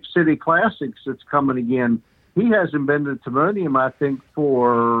you take City Classics that's coming again. He hasn't been to Timonium, I think,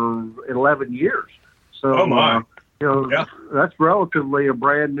 for 11 years. So, that's relatively a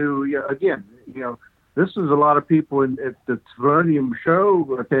brand new, again, this is a lot of people at the Timonium show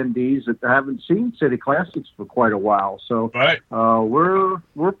attendees that haven't seen City Classics for quite a while. So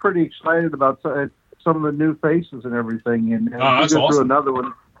we're pretty excited about some of the new faces and everything. And that's awesome. Through another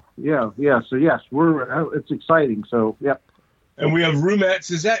one. Yeah. So yes, it's exciting. So And we have Rumettes.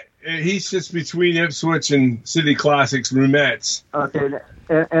 Is that he sits between Ipswich and City Classics Rumettes? Okay,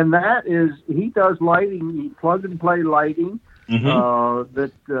 and that is he does lighting, plug and play lighting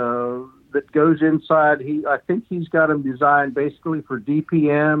that goes inside. I think he's got them designed basically for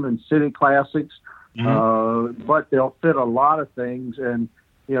DPM and City Classics, but they'll fit a lot of things. And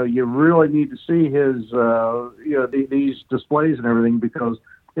you really need to see his these displays and everything, because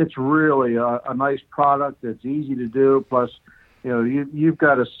it's really a nice product. It's easy to do. Plus, you've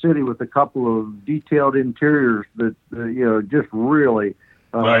got a city with a couple of detailed interiors that just really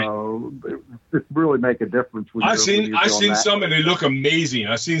really make a difference. I've seen some and they look amazing.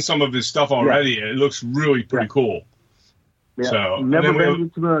 I've seen some of his stuff already, and it looks really pretty cool. Yeah, so never been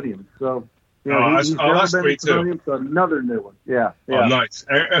to Timonium, so he's that's great too. So another new one. Yeah. Oh, nice.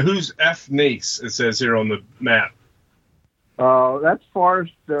 Who's F. Nace? It says here on the map. That's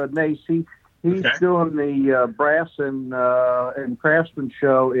Forrest Nace. He's doing the brass and craftsman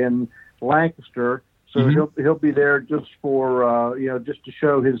show in Lancaster, so he'll be there just for just to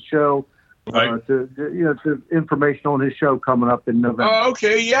show his show, to information on his show coming up in November. Oh,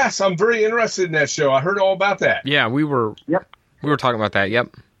 okay, yes, I'm very interested in that show. I heard all about that. Yeah, we were talking about that.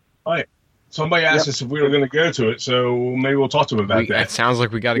 Yep. All right. Somebody asked us if we were going to go to it, so maybe we'll talk to them about that. It sounds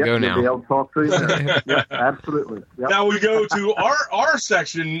like we got to go now. We'll be able to talk to you. Absolutely. Yep. Now we go to our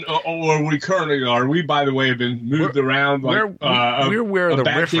section, or we currently are. We, by the way, have been moved around. Like, we're where the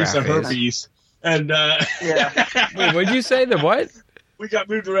bad case of herpes. And wait, what'd you say? The what? We got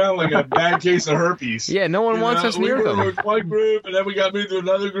moved around like a bad case of herpes. Yeah, no one wants us near them. We were with one group, and then we got moved to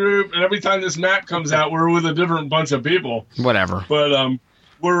another group, and every time this map comes out, we're with a different bunch of people. Whatever. But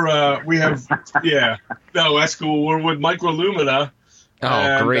we have no, that's cool. We're with Microlumina. Oh,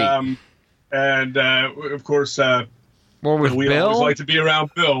 and, great! And of course, we Bill? Always like to be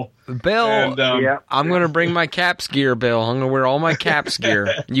around Bill. Bill, and, I'm going to bring my Caps gear, Bill. I'm going to wear all my Caps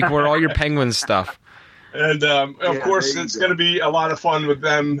gear. You can wear all your Penguins stuff. And of course, it's going to be a lot of fun with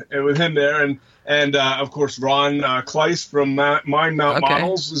them and with him there, and of course, Ron Kleiss from Mind Mount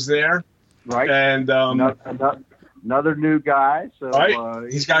Models is there, right? And another new guy. So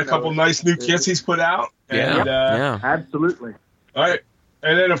he's got a couple nice new kits he's put out. And, absolutely. All right,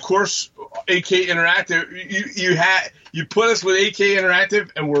 and then of course, AK Interactive. You put us with AK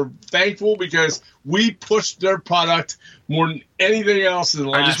Interactive, and we're thankful because we pushed their product more than anything else in the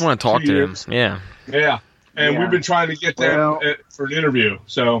last. I just want to talk to them. Yeah, and we've been trying to get them for an interview.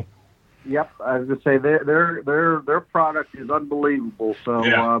 So. Yep, I was gonna say their product is unbelievable. So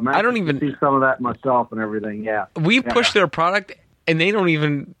I don't even see some of that myself and everything. Yeah, we pushed their product, and they don't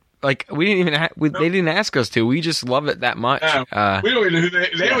even we didn't even they didn't ask us to. We just love it that much. We don't even know who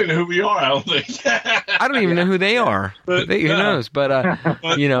they don't even know who we are. I don't think. I don't even know who they are. Who knows? But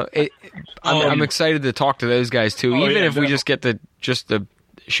I'm excited to talk to those guys too. Even if we just get to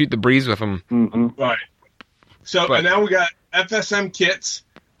shoot the breeze with them. Mm-hmm. Right. So and now we got FSM kits.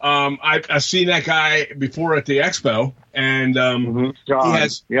 I've seen that guy before at the expo, and John. he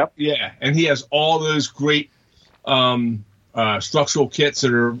has and he has all those great structural kits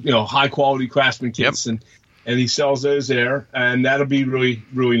that are high quality Craftsman kits, and he sells those there, and that'll be really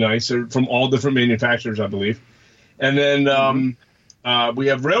really nice. They're from all different manufacturers, I believe. And then we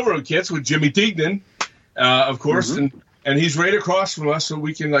have railroad kits with Jimmy Deignan, of course, and he's right across from us, so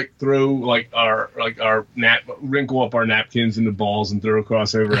we can throw our wrinkle up our napkins into balls and throw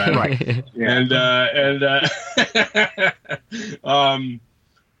across over at him. Right.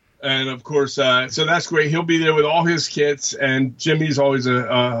 And of course, so that's great. He'll be there with all his kits, and Jimmy's always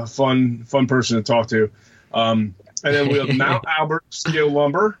a fun person to talk to. And then we have Mount Albert Steel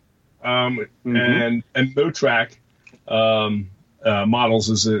Lumber, and Motrac models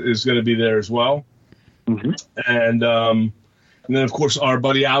is going to be there as well. And then of course our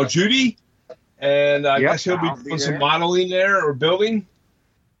buddy Al Judy, and I guess he'll be doing some modeling there or building.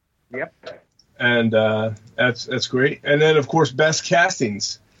 Yep. And that's great. And then of course Best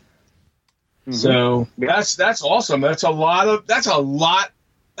Castings. So that's awesome. That's a lot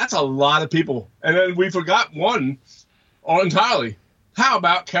of people. And then we forgot one entirely. How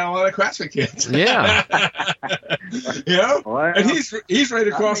about Carolina Craftsman Kids? Yeah. And he's right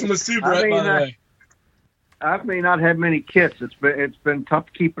across from us too, Brett. By the way. I may not have many kits. It's been tough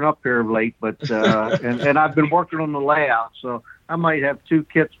keeping up here of late, but and I've been working on the layout, so I might have 2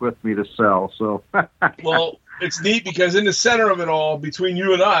 kits with me to sell. So well, it's neat because in the center of it all, between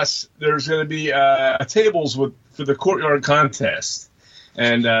you and us, there's going to be tables for the courtyard contest,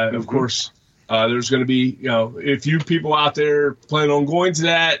 and of course, there's going to be if you people out there plan on going to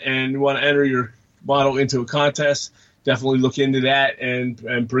that and want to enter your model into a contest. Definitely look into that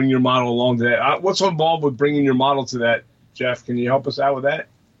and bring your model along to that. What's involved with bringing your model to that, Jeff? Can you help us out with that?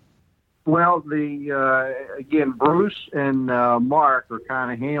 Well, again, Bruce and Mark are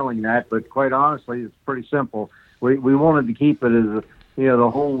kind of handling that, but quite honestly, it's pretty simple. We wanted to keep it as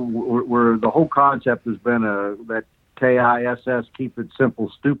the whole concept has been that KISS, keep it simple,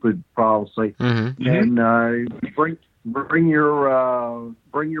 stupid policy, and bring your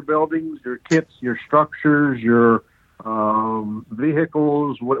buildings, your kits, your structures, your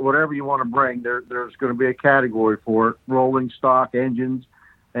vehicles, whatever you want to bring. There's going to be a category for it. Rolling stock, engines,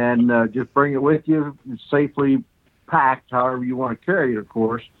 and just bring it with you, safely packed, however you want to carry it, of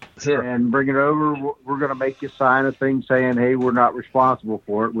course. Sure. And bring it over. We're going to make you sign a thing saying, "Hey, we're not responsible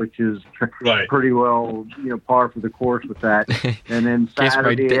for it," which is pretty well, par for the course with that. And then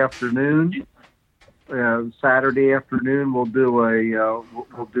Saturday afternoon. Saturday afternoon we'll do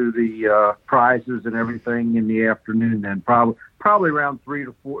the prizes and everything in the afternoon. Then probably around 3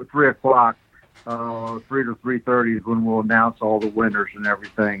 o'clock, 3 to 3:30 is when we'll announce all the winners and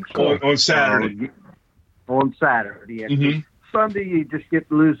everything. So on Saturday. On Saturday, Sunday you just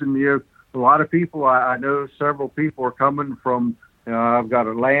get losing. A lot of people. I know several people are coming from. I've got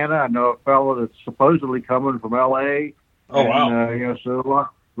Atlanta. I know a fellow that's supposedly coming from L.A. Oh, wow. So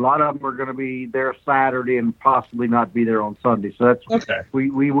a lot of them are going to be there Saturday and possibly not be there on Sunday. So that's okay.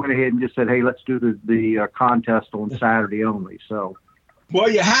 We went ahead and just said, hey, let's do the contest on Saturday only. So, well,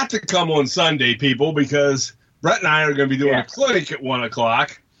 you have to come on Sunday, people, because Brett and I are going to be doing a clinic at 1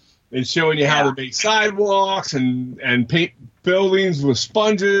 o'clock and showing you how to make sidewalks and paint buildings with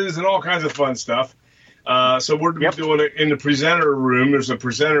sponges and all kinds of fun stuff. So we're doing it in the presenter room. There's a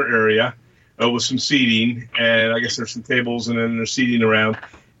presenter area with some seating, and I guess there's some tables and then there's seating around.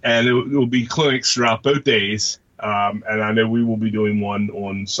 And it will be clinics throughout both days. And I know we will be doing one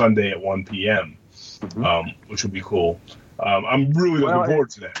on Sunday at 1 p.m., which will be cool. I'm really looking forward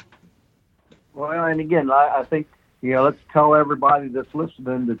to that. Well, and again, I think, let's tell everybody that's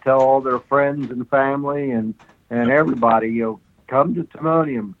listening to tell all their friends and family and everybody, come to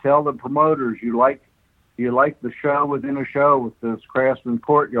Timonium. Tell the promoters you like the show within a show with this Craftsman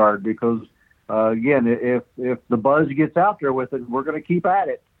Courtyard because, again, if the buzz gets out there with it, we're going to keep at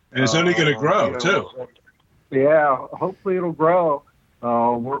it. And it's only going to grow, too. Yeah, hopefully it'll grow.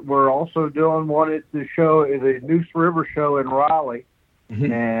 We're also doing one at the Neuse River show in Raleigh.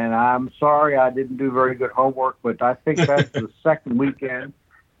 And I'm sorry I didn't do very good homework, but I think that's the second weekend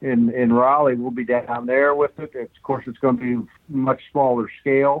in Raleigh. We'll be down there with it. Of course, it's going to be much smaller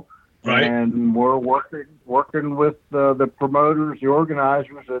scale. Right. And we're working with the promoters, the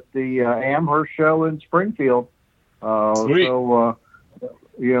organizers at the Amherst show in Springfield. Sweet.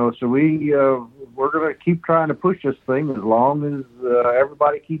 So we're going to keep trying to push this thing as long as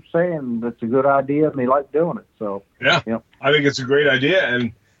everybody keeps saying it's a good idea and they like doing it. So I think it's a great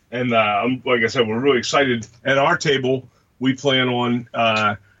idea, and like I said, we're really excited. At our table, we plan on.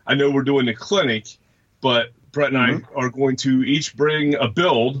 I know we're doing the clinic, but Brett and I are going to each bring a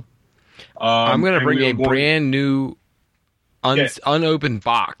build. I'm going to bring a brand new unopened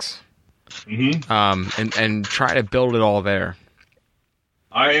box and try to build it all there.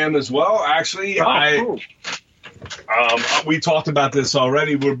 I am as well. Actually, Cool. We talked about this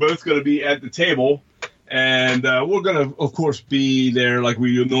already. We're both going to be at the table, and we're going to, of course, be there like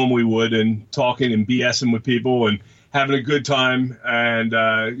we normally would, and talking and BSing with people and having a good time, and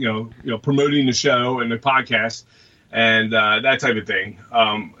promoting the show and the podcast and that type of thing.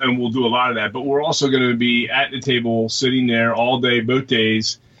 And we'll do a lot of that. But we're also going to be at the table, sitting there all day, both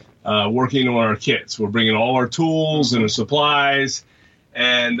days, working on our kits. We're bringing all our tools and our supplies,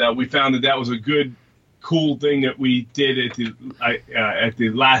 and we found that was a good, cool thing that we did at the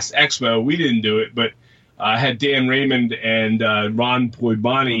last expo. We didn't do it, but I had Dan Raymond and Ron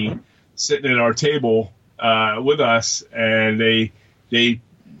Poibani sitting at our table with us, and they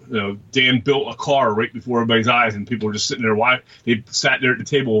Dan built a car right before everybody's eyes, and people were just sitting there. They sat there at the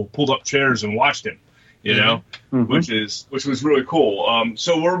table, pulled up chairs, and watched him. Which was really cool.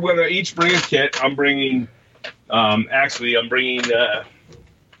 So we're going to each bring a kit. I'm bringing. I'm bringing.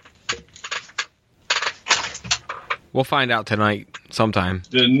 We'll find out tonight sometime.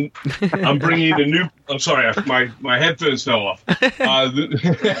 I'm bringing the new. I'm sorry, my headphones fell off.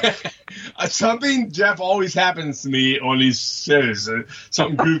 Something, Jeff, always happens to me on these shows.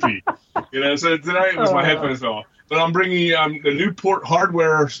 Something goofy, So tonight was my headphones fell off. But I'm bringing the Newport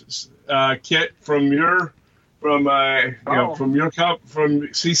hardware kit from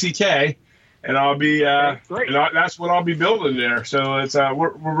CCK, and I'll be that's what I'll be building there. So it's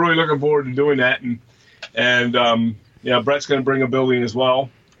we're really looking forward to doing that, and Brett's going to bring a building as well,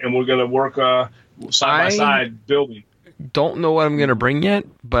 and we're going to work side by side building. Don't know what I'm going to bring yet,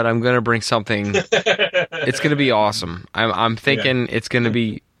 but I'm going to bring something. It's going to be awesome. I'm thinking it's going to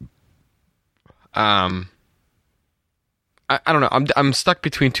be. I don't know. I'm stuck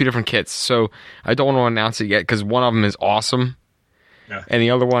between two different kits, so I don't want to announce it yet because one of them is awesome, and the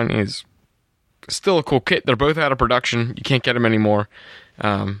other one is still a cool kit. They're both out of production. You can't get them anymore.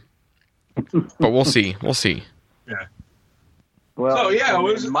 But we'll see. We'll see. Yeah. Well,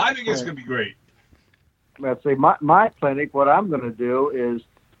 I think it's going to be great. Let's say my clinic. What I'm going to do is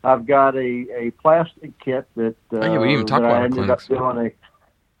I've got a plastic kit that we didn't even talk about our clinics.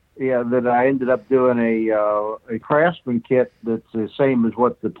 That I ended up doing a Craftsman kit that's the same as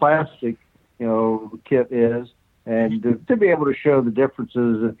what the plastic, kit is, and to be able to show the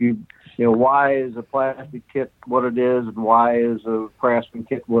differences. If why is a plastic kit what it is, and why is a Craftsman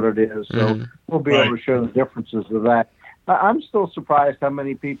kit what it is. So we'll be able to show the differences of that. I'm still surprised how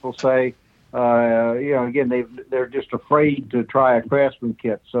many people say, again, they're just afraid to try a Craftsman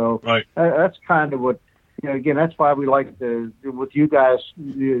kit. So that's kind of what. Again, that's why we like with you guys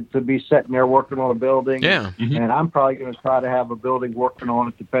to be sitting there working on a building. Yeah. Mm-hmm. And I'm probably going to try to have a building working on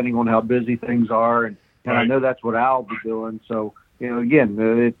it depending on how busy things are. And I know that's what I'll be doing. So, again,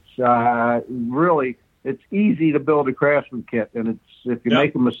 it's really, it's easy to build a Craftsman kit. And if you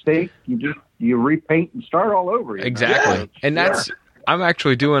make a mistake, you repaint and start all over. Exactly. And I'm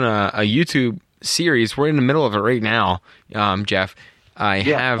actually doing a YouTube series. We're in the middle of it right now, Jeff. I've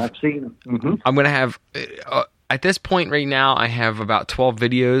seen it. Mm-hmm. I'm going to have, at this point right now, I have about 12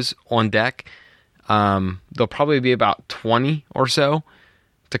 videos on deck. There'll probably be about 20 or so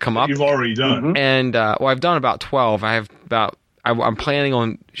to come up. You've already done. Mm-hmm. And, I've done about 12. I'm planning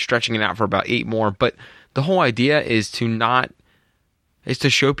on stretching it out for about 8 more. But the whole idea is to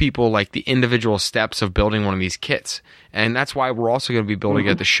show people like the individual steps of building one of these kits. And that's why we're also going to be building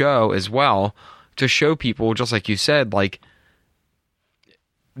at the show as well, to show people, just like you said, like,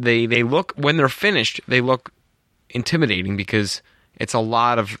 they look, when they're finished, they look intimidating because it's a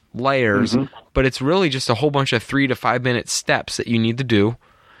lot of layers, but it's really just a whole bunch of 3 to 5 minute steps that you need to do,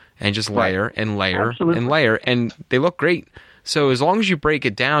 and just layer and layer and layer, and they look great. So as long as you break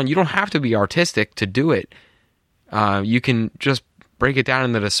it down, you don't have to be artistic to do it. You can just break it down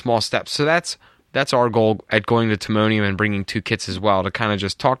into the small steps. So that's our goal at going to Timonium and bringing 2 kits as well, to kind of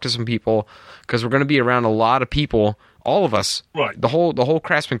just talk to some people, because we're going to be around a lot of people. All of us, the whole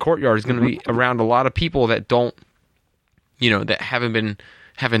Craftsman Courtyard is going to be around a lot of people that don't, that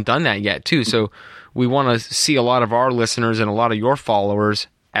haven't done that yet too. So we want to see a lot of our listeners and a lot of your followers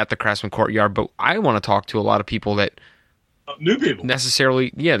at the Craftsman Courtyard. But I want to talk to a lot of people that new people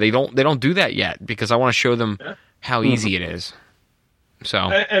necessarily, they don't do that yet, because I want to show them how easy it is. So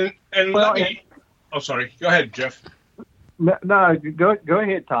and sorry, go ahead, Jeff. No, go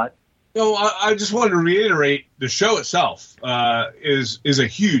ahead, Todd. No, I just wanted to reiterate the show itself is a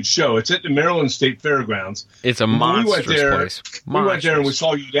huge show. It's at the Maryland State Fairgrounds. It's a monstrous place. We went there and we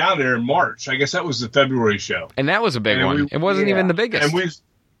saw you down there in March. I guess that was the February show. And that was a big one. It wasn't even the biggest. And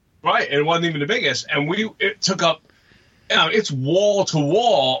it wasn't even the biggest. And it took up it's wall to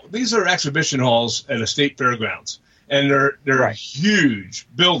wall. These are exhibition halls at a state fairgrounds, and they're Right. huge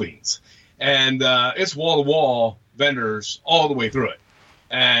buildings, and it's wall to wall vendors all the way through it,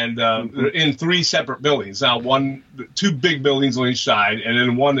 and they're in 3 separate buildings. Now, 2 big buildings on each side, and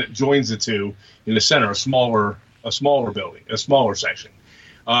then one that joins the 2 in the center, a smaller building, a smaller section,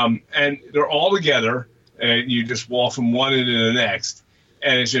 and they're all together, and you just walk from one end to the next.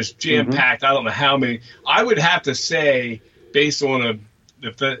 And it's just jam-packed. I don't know how many. I would have to say, based on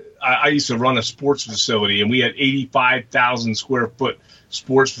I used to run a sports facility, and we had 85,000 square foot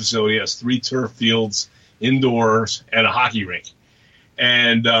sports facility. That's 3 turf fields, indoors, and a hockey rink.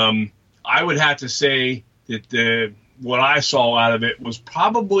 And I would have to say that what I saw out of it was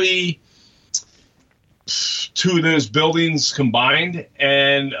probably 2 of those buildings combined,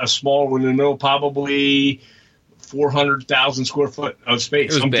 and a small one in the middle, probably 400,000 square foot of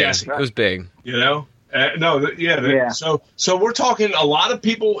space. It was big. Guessing. It was big. You know? Yeah. So we're talking a lot of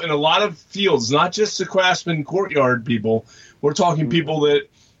people in a lot of fields, not just the Craftsman Courtyard people. We're talking people that,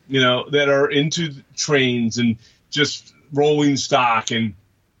 that are into trains and just rolling stock and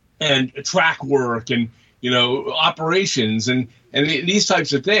track work and, operations and these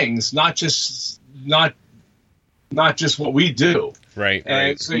types of things, not just what we do. Right.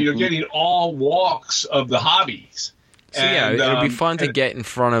 And so you're getting all walks of the hobbies. So it'd be fun to get in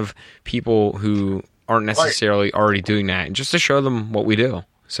front of people who aren't necessarily already doing that, and just to show them what we do.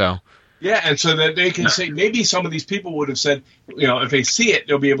 So and so that they can say, maybe some of these people would have said, if they see it,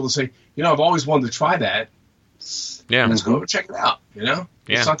 they'll be able to say, I've always wanted to try that. Yeah, let's go check it out.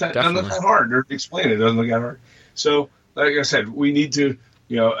 It's not that doesn't look that hard. To explain it doesn't look that hard. So, like I said, we need to.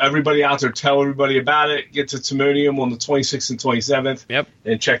 Everybody out there, tell everybody about it. Get to Timonium on the 26th and 27th. Yep.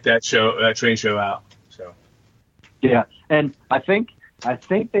 And check that train show out. So. Yeah, and I think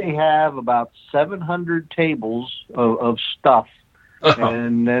they have about 700 tables of stuff,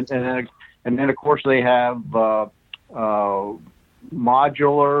 and then of course they have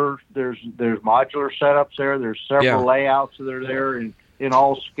modular. There's modular setups there. There's several layouts that are there in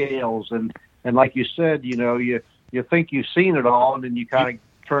all scales, and like you said, you think you've seen it all, and then you kind of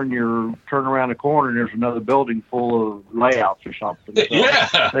turn around the corner, and there's another building full of layouts or something.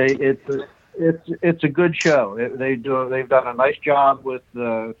 So it's a good show. They've done a nice job with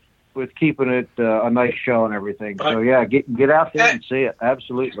keeping it a nice show and everything. So get out there and see it.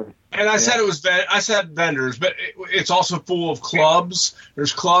 Absolutely. And I said I said vendors, but it's also full of clubs.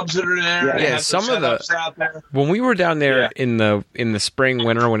 There's clubs that are there. Yeah, some of the out there. When we were down there in the spring,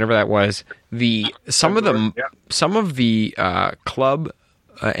 winter, whenever that was, some of the club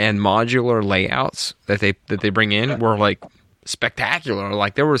and modular layouts that they bring in were like spectacular.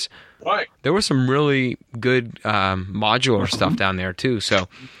 Like there was some really good modular stuff down there too. So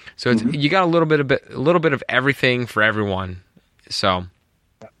it's, you got a little bit of everything for everyone. So.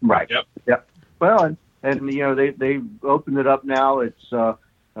 Right. Yep. Well, and they opened it up now. It's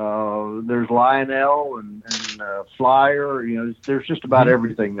there's Lionel and Flyer. There's just about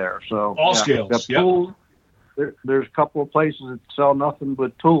everything there. So all scales. Tools. There's a couple of places that sell nothing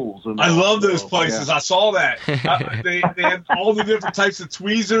but tools. And I love those places. I saw that. They had all the different types of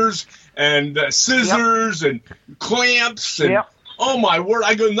tweezers and scissors and clamps and oh my word,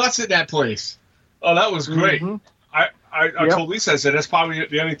 I go nuts at that place. Oh, that was great. Mm-hmm. I told Lisa, I said, that's probably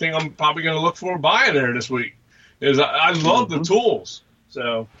the only thing I'm probably going to look for buying there this week. Is I love the tools.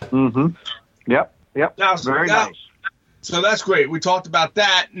 So. Yep. Very nice. So that's great. We talked about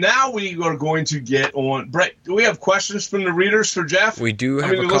that. Now we are going to get on. Brett, do we have questions from the readers for Jeff? We do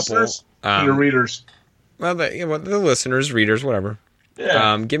have a couple. Listeners? From the readers. Well, the listeners, readers, whatever.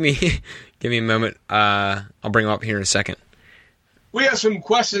 Yeah. Give me a moment. I'll bring them up here in a second. We have some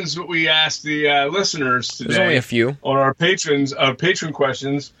questions that we asked the listeners today. There's only a few on our patron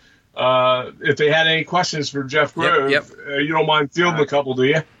questions. If they had any questions for Jeff Grove, you don't mind fielding a couple, do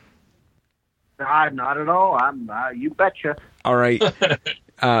you? Not at all. You betcha. All right,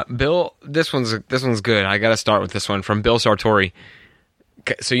 Bill. This one's good. I got to start with this one from Bill Sartori.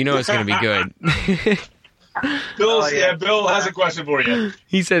 So it's going to be good. Bill has a question for you.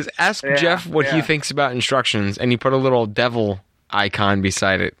 He says, "Ask Jeff what he thinks about instructions," and he put a little devil icon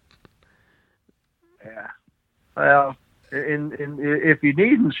beside it. Yeah. Well, if you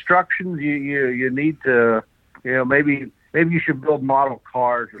need instructions, you need to, maybe you should build model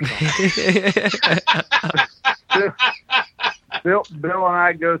cars or something. Bill and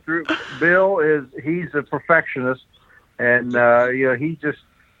I go through. He's a perfectionist, and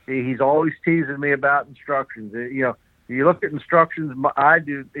he's always teasing me about instructions. You look at instructions.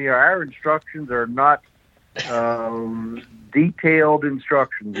 Our instructions are not detailed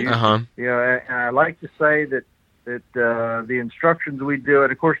instructions. And I like to say that the instructions we do,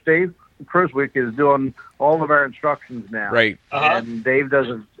 and of course Dave Criswick is doing all of our instructions now. Right. And Dave does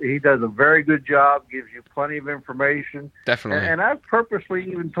a very good job. Gives you plenty of information. Definitely. And I've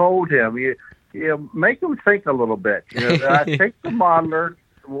purposely even told him, make him think a little bit. I take the modeler,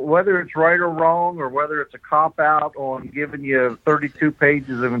 whether it's right or wrong, or whether it's a cop out on giving you 32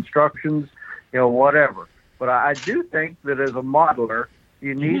 pages of instructions, whatever. But I do think that as a modeler,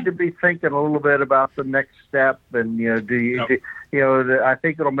 you need to be thinking a little bit about the next step, and I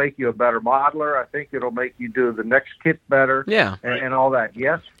think it'll make you a better modeler. I think it'll make you do the next kit better. Yeah, and all that.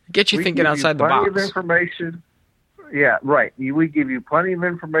 Yes, get you thinking outside the box. Plenty of information. Yeah, right. We give you plenty of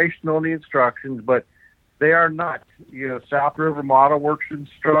information on the instructions, but they are not, South River Model Works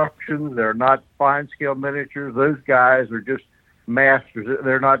instructions. They're not fine scale miniatures. Those guys are just masters.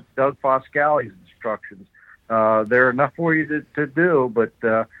 They're not Doug Foscali's instructions. They're enough for you to do, but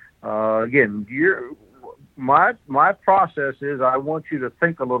again, my process is I want you to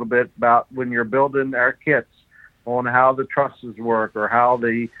think a little bit about when you're building our kits on how the trusses work, or how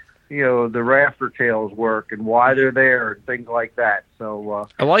the rafter tails work, and why they're there, and things like that. So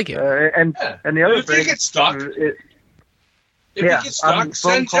I like it. And the other thing, if you get stuck,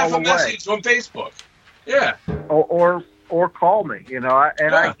 send Jeff a message on Facebook. Yeah, or call me.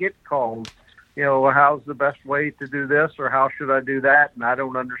 I get calls. How's the best way to do this, or how should I do that? And I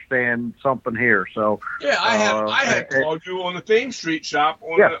don't understand something here. So yeah, I had called you on the Thames Street shop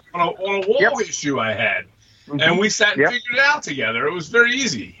on a wall issue I had, and we sat and figured it out together. It was very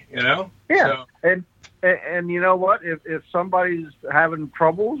easy, Yeah, so. and you know what? If somebody's having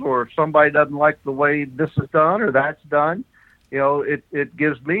troubles, or if somebody doesn't like the way this is done or that's done, it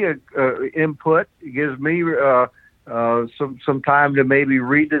gives me a input. It gives me some time to maybe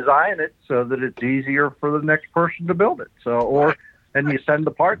redesign it so that it's easier for the next person to build it. So, and you send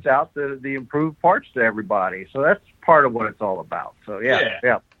the parts out, the improved parts to everybody. So that's part of what it's all about. So yeah.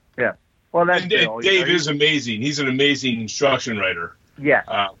 Well, that's Dave is amazing. He's an amazing instruction writer. Yeah.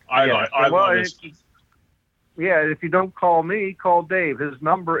 I love it. Yeah, if you don't call me, call Dave. His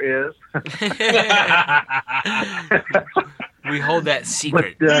number is. We hold that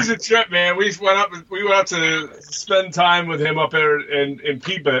secret. He's a trip, man. We went up to spend time with him up there in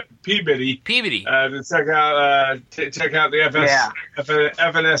Peabody. To check out the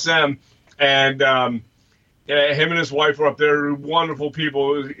FNSM, and him and his wife were up there. Wonderful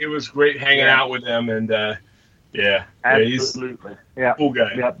people. It was great hanging out with them, and absolutely, cool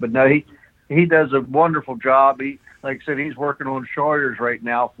guy. Yeah, but no, he does a wonderful job. Like I said, he's working on Sawyers right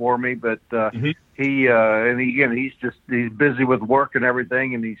now for me, but he's busy with work and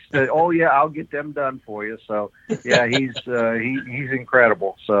everything, and he said, "Oh yeah, I'll get them done for you." So yeah, he's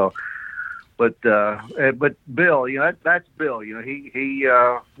incredible. So, but Bill, that's Bill. We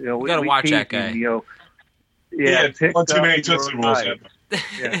gotta watch that guy. One too many Tootsie Rolls.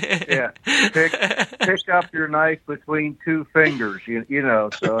 Yeah. Pick up your knife between two fingers. So.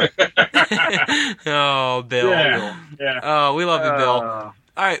 Oh, Bill. Yeah. Oh, we love you, Bill. All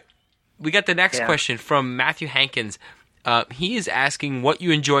right, we got the next question from Matthew Hankins. He is asking what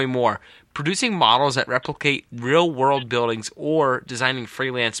you enjoy more: producing models that replicate real-world buildings, or designing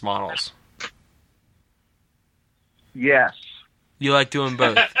freelance models. Yes. You like doing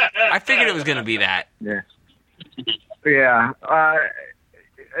both. I figured it was going to be that. Yeah. Yeah. I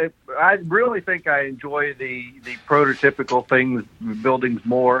really think I enjoy the prototypical buildings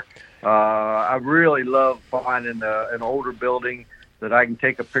more. I really love finding an older building that I can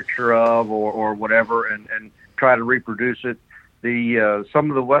take a picture of or whatever and try to reproduce it.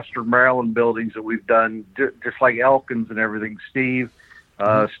 Some of the Western Maryland buildings that we've done, just like Elkins and everything, Steve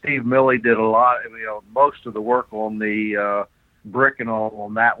Milley did a lot, most of the work on the brick and all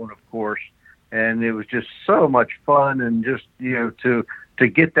on that one, of course. And it was just so much fun, and just, to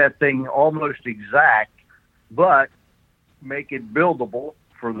get that thing almost exact, but make it buildable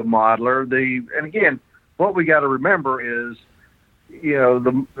for the modeler. And again, what we got to remember is,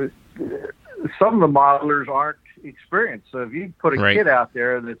 some of the modelers aren't experienced. So if you put a kit out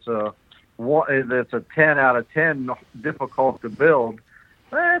there that's a 10 out of 10 difficult to build,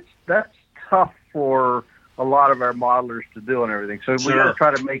 that's tough for a lot of our modelers to do and everything. So we got to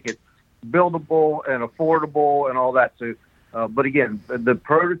try to make it buildable and affordable and all that. So, but again, the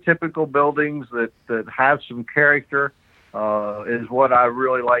prototypical buildings that have some character is what I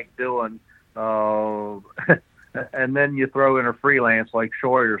really like doing. And then you throw in a freelance like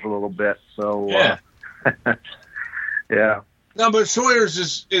Sawyers a little bit. So yeah. No, but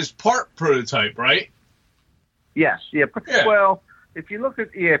Sawyers is part prototype, right? Yes. Yeah. Well, if you look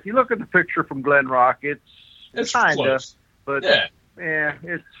at the picture from Glen Rock, it's kind of, but right.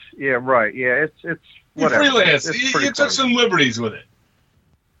 Yeah, it's You freelance. You took some liberties with it.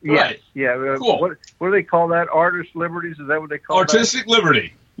 Yeah, right. Yeah. Cool. What do they call that? Artist liberties? Is that what they call Artistic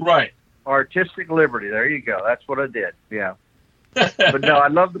liberty. Right. Artistic liberty. There you go. That's what I did. Yeah. But no, I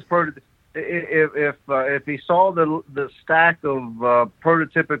love the prototype. If he saw the stack of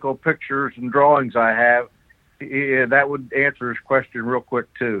prototypical pictures and drawings I have, that would answer his question real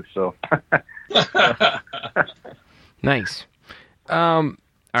quick too. So. Nice. All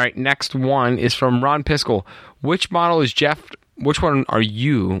right. Next one is from Ron Piskel. Which model are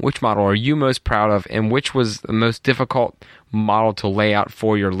you most proud of, and which was the most difficult model to lay out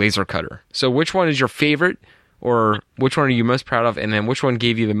for your laser cutter? So which one is your favorite, or which one are you most proud of, and then which one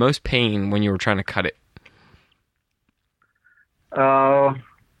gave you the most pain when you were trying to cut it?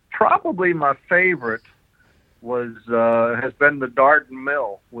 Probably my favorite has been the Darden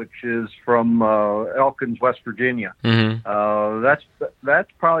Mill, which is from Elkins, West Virginia. Mm-hmm.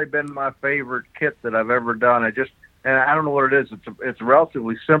 That's probably been my favorite kit that I've ever done. And I don't know what it is. It's a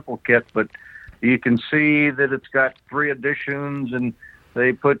relatively simple kit, but you can see that it's got 3 additions, and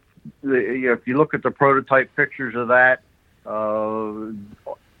they put. If you look at the prototype pictures of that,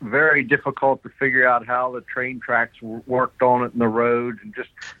 very difficult to figure out how the train tracks worked on it in the road, and just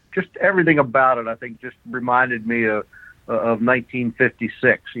everything about it, I think, just reminded me of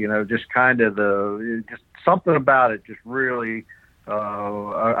 1956. Just kind of just something about it just really.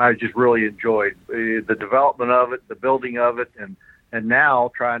 I just really enjoyed the development of it, the building of it, and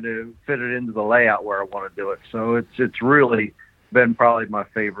now trying to fit it into the layout where I want to do it. So it's really been probably my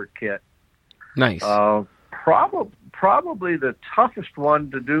favorite kit. Nice. Probably the toughest one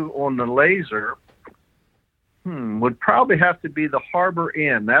to do on the laser would probably have to be the Harbor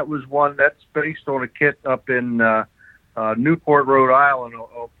Inn. That was one that's based on a kit up in Newport, Rhode Island,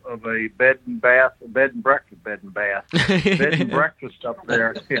 of a bed and breakfast up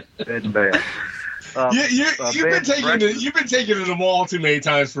there. Bed and bath. You've been taking it to the mall too many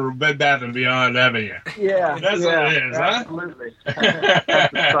times for Bed Bath and Beyond, haven't you? Yeah, that's what it is, absolutely. I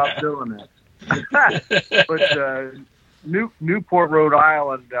have to stop doing that. But Newport, Rhode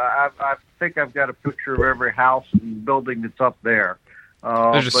Island, I think I've got a picture of every house and building that's up there.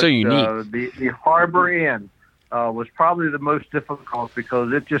 They're just so unique. The Harbor Inn was probably the most difficult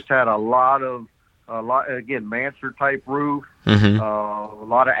because it just had a lot again, Mansard type roof, mm-hmm. A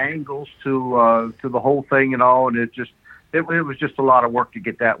lot of angles to the whole thing and all, and it was just a lot of work to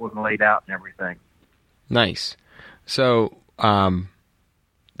get that one laid out and everything. Nice. So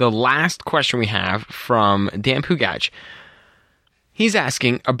the last question we have from Dan Pugach. He's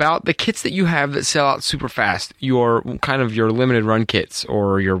asking about the kits that you have that sell out super fast, your limited run kits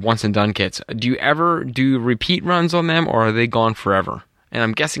or your once and done kits. Do you ever do repeat runs on them, or are they gone forever? And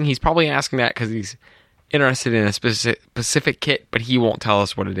I'm guessing he's probably asking that because he's interested in a specific kit, but he won't tell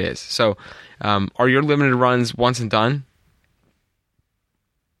us what it is. So are your limited runs once and done?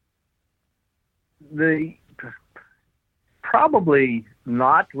 Probably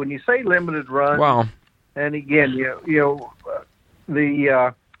not. When you say limited runs, well, and again,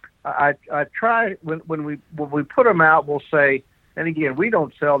 I try when we put them out, we'll say, and again, we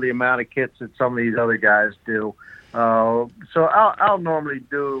don't sell the amount of kits that some of these other guys do. So I'll normally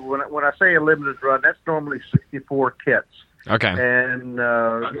do when I say a limited run, that's normally 64 kits. Okay. And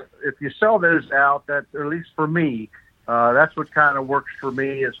if you sell those out, that, or at least for me, that's what kind of works for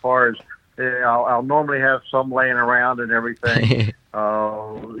me as far as I'll normally have some laying around and everything.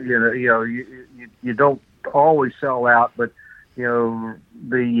 You don't always sell out, but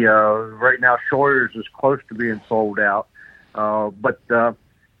right now Sawyer's is close to being sold out.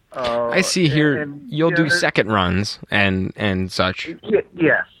 I see here you'll do second runs and such.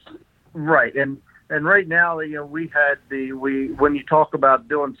 Yes, right. And right now, we had when you talk about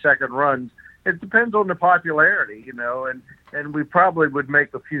doing second runs, it depends on the popularity, and we probably would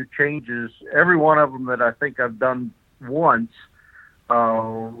make a few changes. Every one of them that I think I've done once,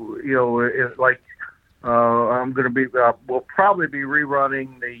 I'm going to be, we'll probably be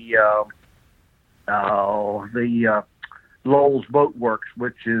rerunning the Lowell's Boat Works,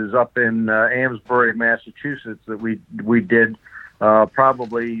 which is up in Amesbury, Massachusetts, that we did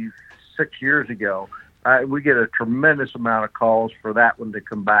probably 6 years ago. We get a tremendous amount of calls for that one to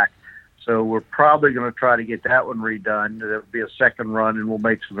come back. So we're probably going to try to get that one redone. It'll be a second run, and we'll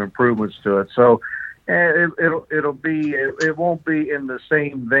make some improvements to it. So it won't be in the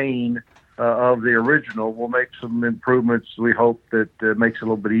same vein of the original. We'll make some improvements. We hope that makes it a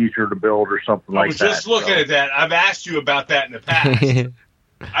little bit easier to build or something like that. I was just looking at that. I've asked you about that in the past.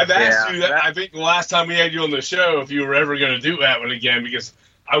 I've asked you that. I think the last time we had you on the show, if you were ever going to do that one again, because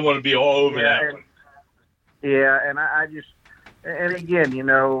I want to be all over that one. Yeah, and I just, And again, you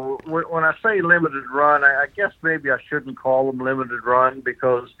know, when I say limited run, I guess maybe I shouldn't call them limited run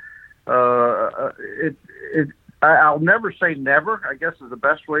because I'll never say never, I guess is the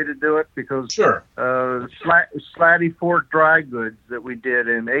best way to do it because Sure. Slatty Fork Dry Goods that we did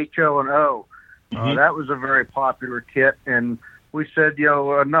in HO&O, that was a very popular kit, and we said, you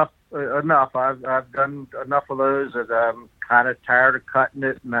know, enough. I've done enough of those that I'm kind of tired of cutting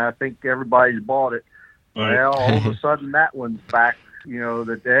it, and I think everybody's bought it. Right. Well, all of a sudden that one's back. You know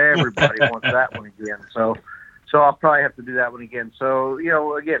that everybody wants that one again. So I'll probably have to do that one again. So you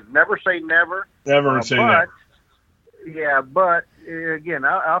know, again, never say never. Never say never. Yeah, but again,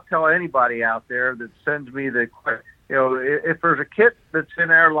 I'll tell anybody out there that sends me the, you know, if there's a kit that's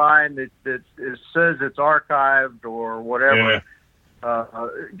in our line that says it's archived or whatever. Yeah.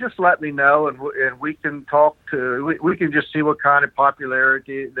 Just let me know, and we can talk to. We can just see what kind of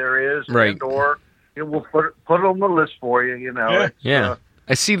popularity there is, right? And or we'll put it on the list for you. You know, yeah.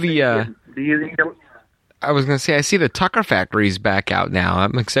 I see the. I was gonna say I see the Tucker Factory's back out now.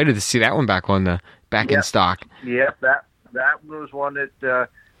 I'm excited to see that one back in stock. Yep, that was one that.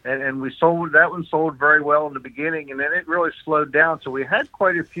 And we sold that one. Sold very well in the beginning, and then it really slowed down. So we had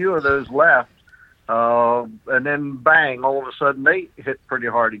quite a few of those left. And then bang, all of a sudden they hit pretty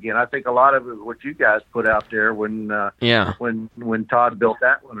hard again. I think a lot of it was what you guys put out there when Todd built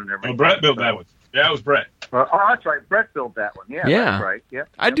that one and everything. Oh, Brett built that one. Yeah, it was Brett. Oh, that's right. Brett built that one. Yeah, that's right. Yep.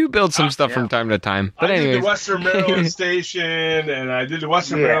 I do build some stuff from time to time. But I did the Western Maryland station, and I did the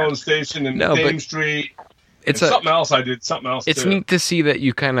Western Maryland station in Thames Street. It's something else I did. Something else. It's too. neat to see that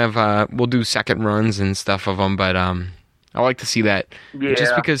you kind of will do second runs and stuff of them, but I like to see that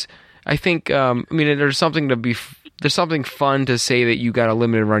just because I think I mean there's something fun to say that you got a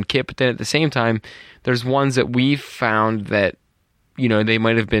limited run kit, but then at the same time there's ones that we've found that you know they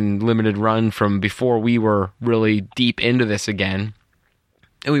might have been limited run from before we were really deep into this again,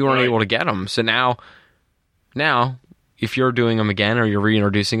 and we weren't able to get them. So now if you're doing them again or you're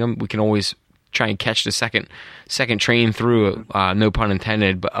reintroducing them, we can always try and catch the second train through, no pun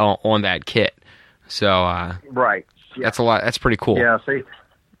intended, but on that kit. So right, that's a lot. That's pretty cool. Yeah.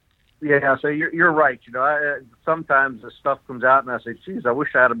 So you're right. You know, sometimes the stuff comes out, and I say, "Geez, I wish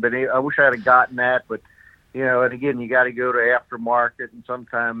I'd have gotten that." But you know, and again, you got to go to aftermarket, and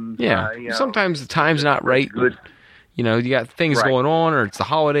sometimes sometimes the time's not right. Good. You know, you got things going on, or it's the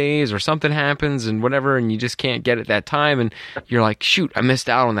holidays, or something happens, and whatever, and you just can't get it that time, and you're like, shoot, I missed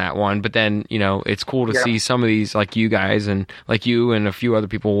out on that one. But then, you know, it's cool to see some of these, like you guys, and like you and a few other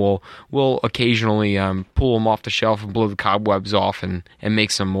people will occasionally pull them off the shelf and blow the cobwebs off and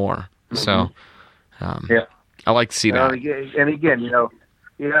make some more. So, I like to see that. And again, you know,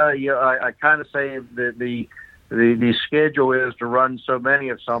 I kind of say that the schedule is to run so many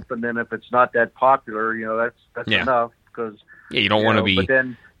of something, and if it's not that popular, you know, that's enough because you don't want to be. But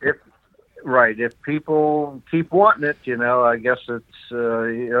then if people keep wanting it, you know, I guess it's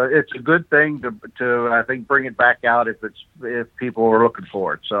a good thing to I think bring it back out if people are looking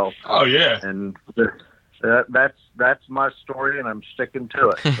for it. So and that's my story, and I'm sticking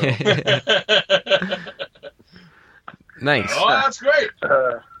to it. So. Nice. Oh, that's great.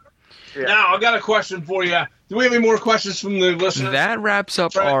 Now I got a question for you. Do we have any more questions from the listeners? That wraps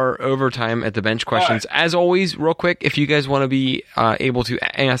up our overtime at the bench questions. Right. As always, real quick, if you guys want to be able to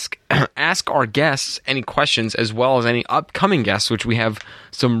ask our guests any questions as well as any upcoming guests, which we have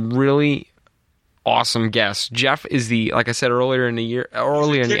some really awesome guests. Jeff is like I said earlier in the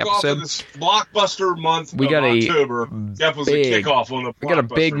episode, of this blockbuster month we got October. Jeff was the kickoff on the. We got a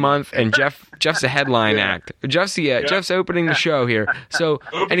big month, and Jeff's a headline act. Jeff's opening the show here. So,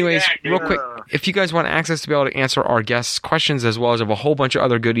 anyways, real quick, if you guys want access to be able to answer our guests' questions as well as have a whole bunch of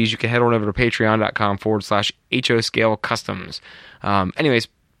other goodies, you can head on over to patreon.com/HO Customs. Anyways,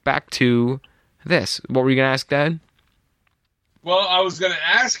 back to this. What were you going to ask, Dad? Well, I was going to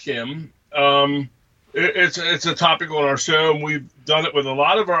ask him. It's a topic on our show, and we've done it with a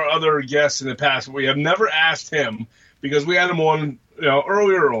lot of our other guests in the past. But we have never asked him because we had him on,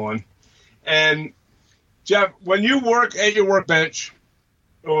 earlier on. And Jeff, when you work at your workbench,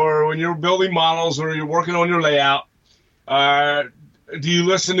 or when you're building models, or you're working on your layout, do you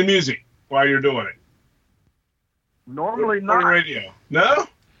listen to music while you're doing it? Normally not. On radio? No.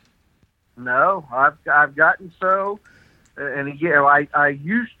 No, I've gotten so. And again, I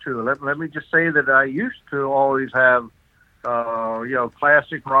used to. Let me just say that I used to always have,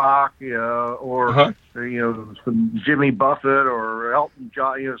 classic rock, or some Jimmy Buffett or Elton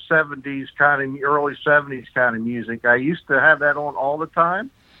John, 70s kind of, early 70s kind of music. I used to have that on all the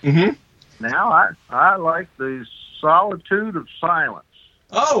time. Mm-hmm. Now I like the solitude of silence.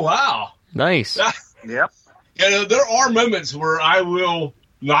 Oh wow, nice. Yep. there are moments where I will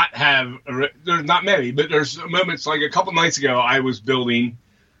not have. There's not many, but there's moments like a couple nights ago. I was building.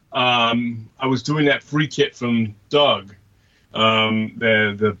 I was doing that free kit from Doug,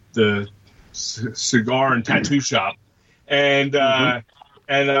 the cigar and tattoo shop, and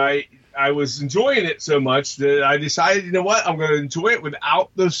I was enjoying it so much that I decided, you know what, I'm going to enjoy it without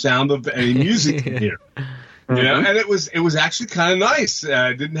the sound of any music in here. You know, and it was actually kind of nice.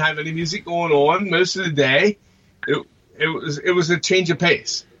 Didn't have any music going on most of the day. It was a change of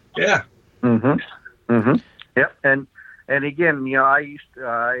pace. Yeah. Yep. And again, you know, I used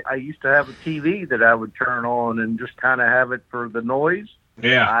to have a TV that I would turn on and just kind of have it for the noise.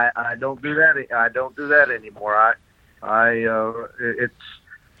 Yeah. I don't do that. I don't do that anymore.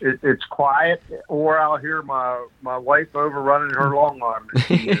 It's quiet, or I'll hear my wife over running her long arm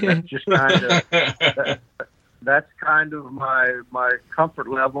machine. And that's just kind of that's kind of my comfort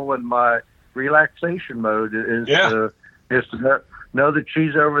level and my relaxation mode is to know that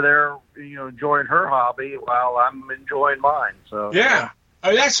she's over there, you know, enjoying her hobby while I'm enjoying mine. So yeah, I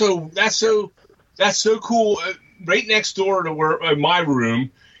mean, that's so cool. Right next door to where my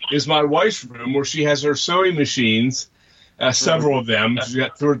room is my wife's room, where she has her sewing machines. Several of them. She's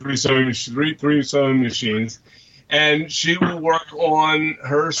got three sewing machines, and she will work on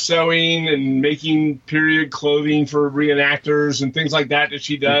her sewing and making period clothing for reenactors and things like that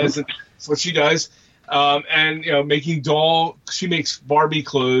she does. And that's what she does. And you know, making she makes Barbie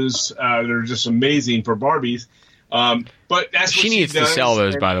clothes. They're just amazing for Barbies. But that's she what needs she does. to sell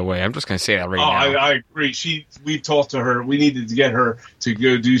those, by the way. I'm just going to say that right now. I agree. We've talked to her. We needed to get her to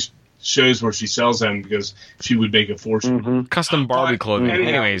go do shows where she sells them because she would make a fortune. Custom Barbie clothing.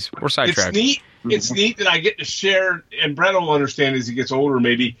 Anyways, we're sidetracked. It's neat that I get to share, and Brett will understand as he gets older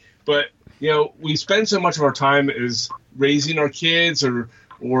maybe, but you know, we spend so much of our time as raising our kids or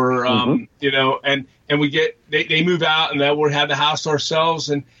you know, and we get they move out and then we'll have the house to ourselves,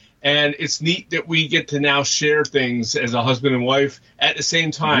 and it's neat that we get to now share things as a husband and wife at the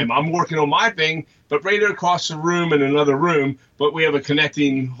same time. I'm working on my thing, but right across the room in another room, but we have a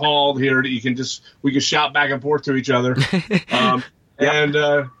connecting hall here that we can shout back and forth to each other. And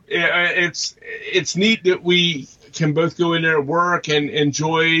it's neat that we can both go in there and work and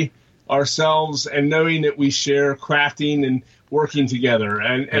enjoy ourselves, and knowing that we share crafting and working together.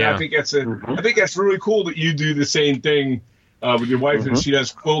 And I think that's really cool that you do the same thing with your wife, and she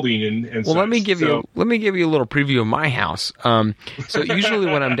does quilting and well, such. let me give you a little preview of my house. So usually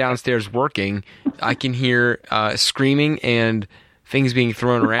when I'm downstairs working, I can hear screaming and things being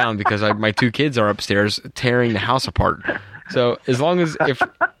thrown around because my two kids are upstairs tearing the house apart. So as long as if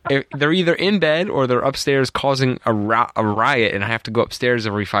they're either in bed or they're upstairs causing a riot, and I have to go upstairs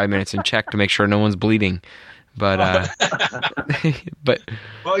every 5 minutes and check to make sure no one's bleeding. But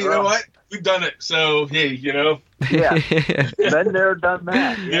well, you know what? We've done it, so hey, you know. Yeah, been there, done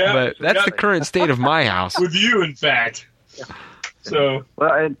that. Yeah, but that's the current state of my house. With you, in fact. So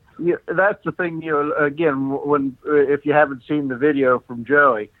well, and that's the thing. You know, again, if you haven't seen the video from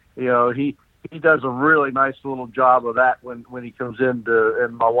Joey, you know, he does a really nice little job of that when he comes in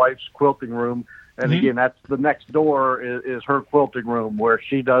my wife's quilting room. And again, that's the next door is her quilting room where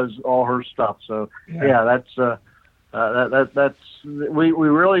she does all her stuff. So that's we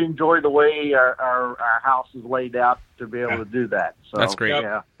really enjoy the way our house is laid out to be able to do that. So that's great.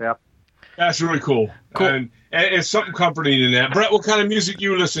 Yeah. That's really cool. And it's something comforting in that. Brett, what kind of music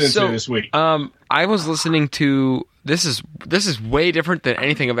you listening to this week? I was listening to this is way different than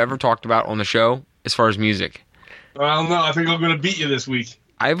anything I've ever talked about on the show as far as music. I don't know. I think I'm going to beat you this week.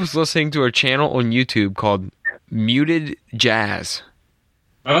 I was listening to a channel on YouTube called Muted Jazz.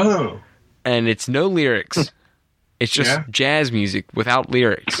 Oh. And it's no lyrics. It's just jazz music without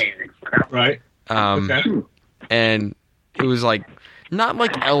lyrics. Right. Okay. And it was like, not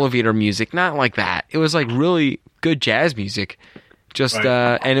like elevator music, not like that. It was like really good jazz music. Just,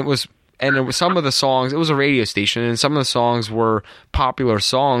 and it was some of the songs, it was a radio station, and some of the songs were popular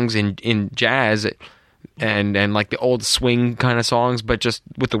songs in jazz, and like the old swing kind of songs, but just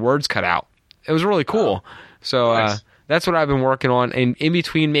with the words cut out. It was really cool. So nice. That's what I've been working on. And in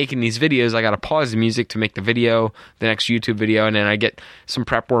between making these videos, I got to pause the music to make the video, the next YouTube video, and then I get some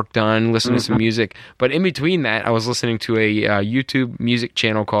prep work done, listen to some music. But in between that, I was listening to a YouTube music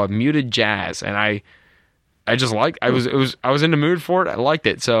channel called Muted Jazz, and I just liked. I was in the mood for it. I liked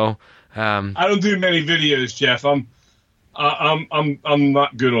it. So I don't do many videos, Jeff. I'm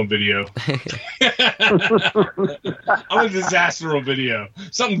not good on video. I'm a disaster on video.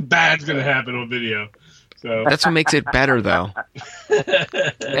 Something bad's gonna happen on video. So That's what makes it better, though.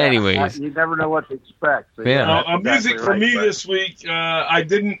 Anyways, You never know what to expect. So Yeah. that's music exactly for me but- this week. I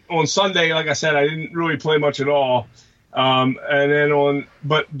didn't on Sunday, like I said, I didn't really play much at all.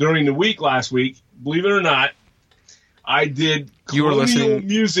 But during the week last week, believe it or not, I did You were listening-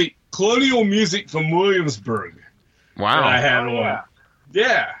 colonial music from Williamsburg. That I wow. had Oh, on. yeah.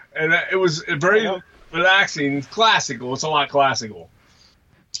 Yeah, and it was very relaxing, classical. It's a lot classical,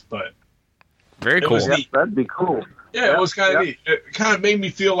 but Very it cool. was neat. That'd be cool. Yeah, it was kind of neat. It kind of made me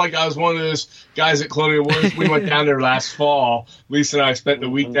feel like I was one of those guys at Colonial Williams. We went down there last fall. Lisa and I spent the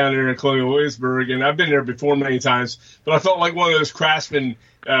week down there in Colonial Williamsburg, and I've been there before many times. But I felt like one of those craftsmen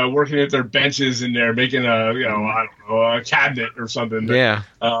working at their benches in there, making a cabinet or something. Yeah.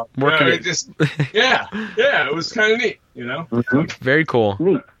 Working it it. just it was kind of neat. Very cool.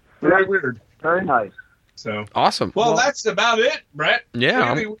 Neat. Very weird. Very nice. So Awesome. well, that's about it, Brett.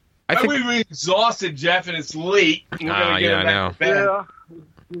 Yeah, I think- we've exhausted Jeff, and it's late. We're gonna get yeah, him I back know. to bed.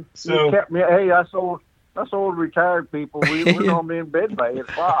 Yeah. So- You kept me. Hey, us old retired people. We're normally in bed by 8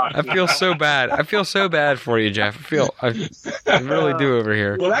 o'clock. I feel so bad. I feel so bad for you, Jeff. I really do over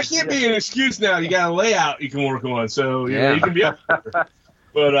here. Well, that can't be an excuse now. You got a layout you can work on, so Yeah. you can be up there.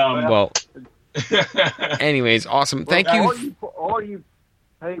 But Well, anyways, awesome. Thank you.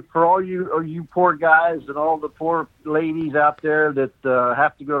 For all you poor guys and all the poor ladies out there that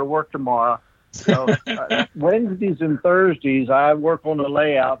have to go to work tomorrow. Wednesdays and Thursdays, I work on the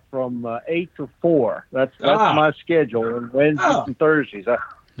layout from 8 to 4. That's my schedule. On Wednesdays and Thursdays,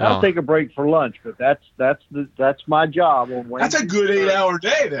 I'll take a break for lunch, but that's my job on Wednesdays. that's a good and 8-hour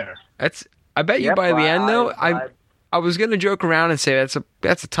day there. I bet you Yep, by the end though, I- I was gonna joke around and say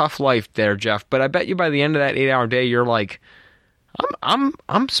that's a tough life there, Jeff. But I bet you by the end of that 8-hour day, you're like, I'm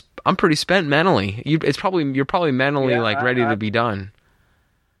pretty spent mentally. You're probably mentally ready to be done.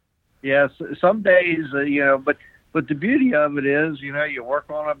 Yes, some days, but the beauty of it is, you work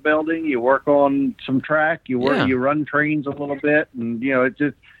on a building, you work on some track, you run trains a little bit, and it's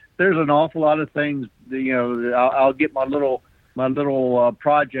just there's an awful lot of things. I'll get my little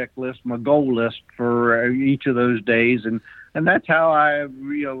project list, my goal list for each of those days, and that's how I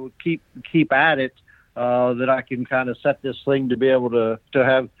keep at it. That I can kind of set this thing to be able to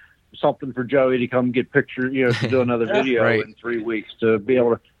have something for Joey to come get pictures, to do another video right. in 3 weeks to be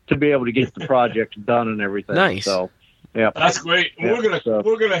able to get the project done and everything. Nice. So, yeah, That's great. Yeah,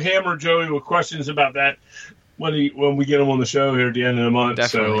 We're gonna hammer Joey with questions about that when we get him on the show here at the end of the month.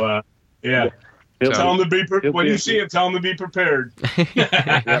 Definitely. So yeah, He'll- tell him to be he'll when be- you see him. Tell him to be prepared. Yep,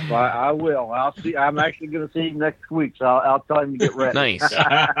 I will. I'll see. I'm actually going to see him next week, so I'll tell him to get ready. Nice.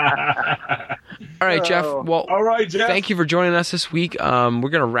 All right, Jeff. Well, All right, Jeff. thank you for joining us this week. We're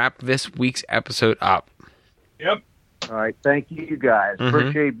gonna wrap this week's episode up. Yep, All right. Thank you, guys. Mhm.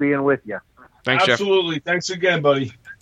 Appreciate being with you. Thanks, Jeff. absolutely. Thanks again, buddy.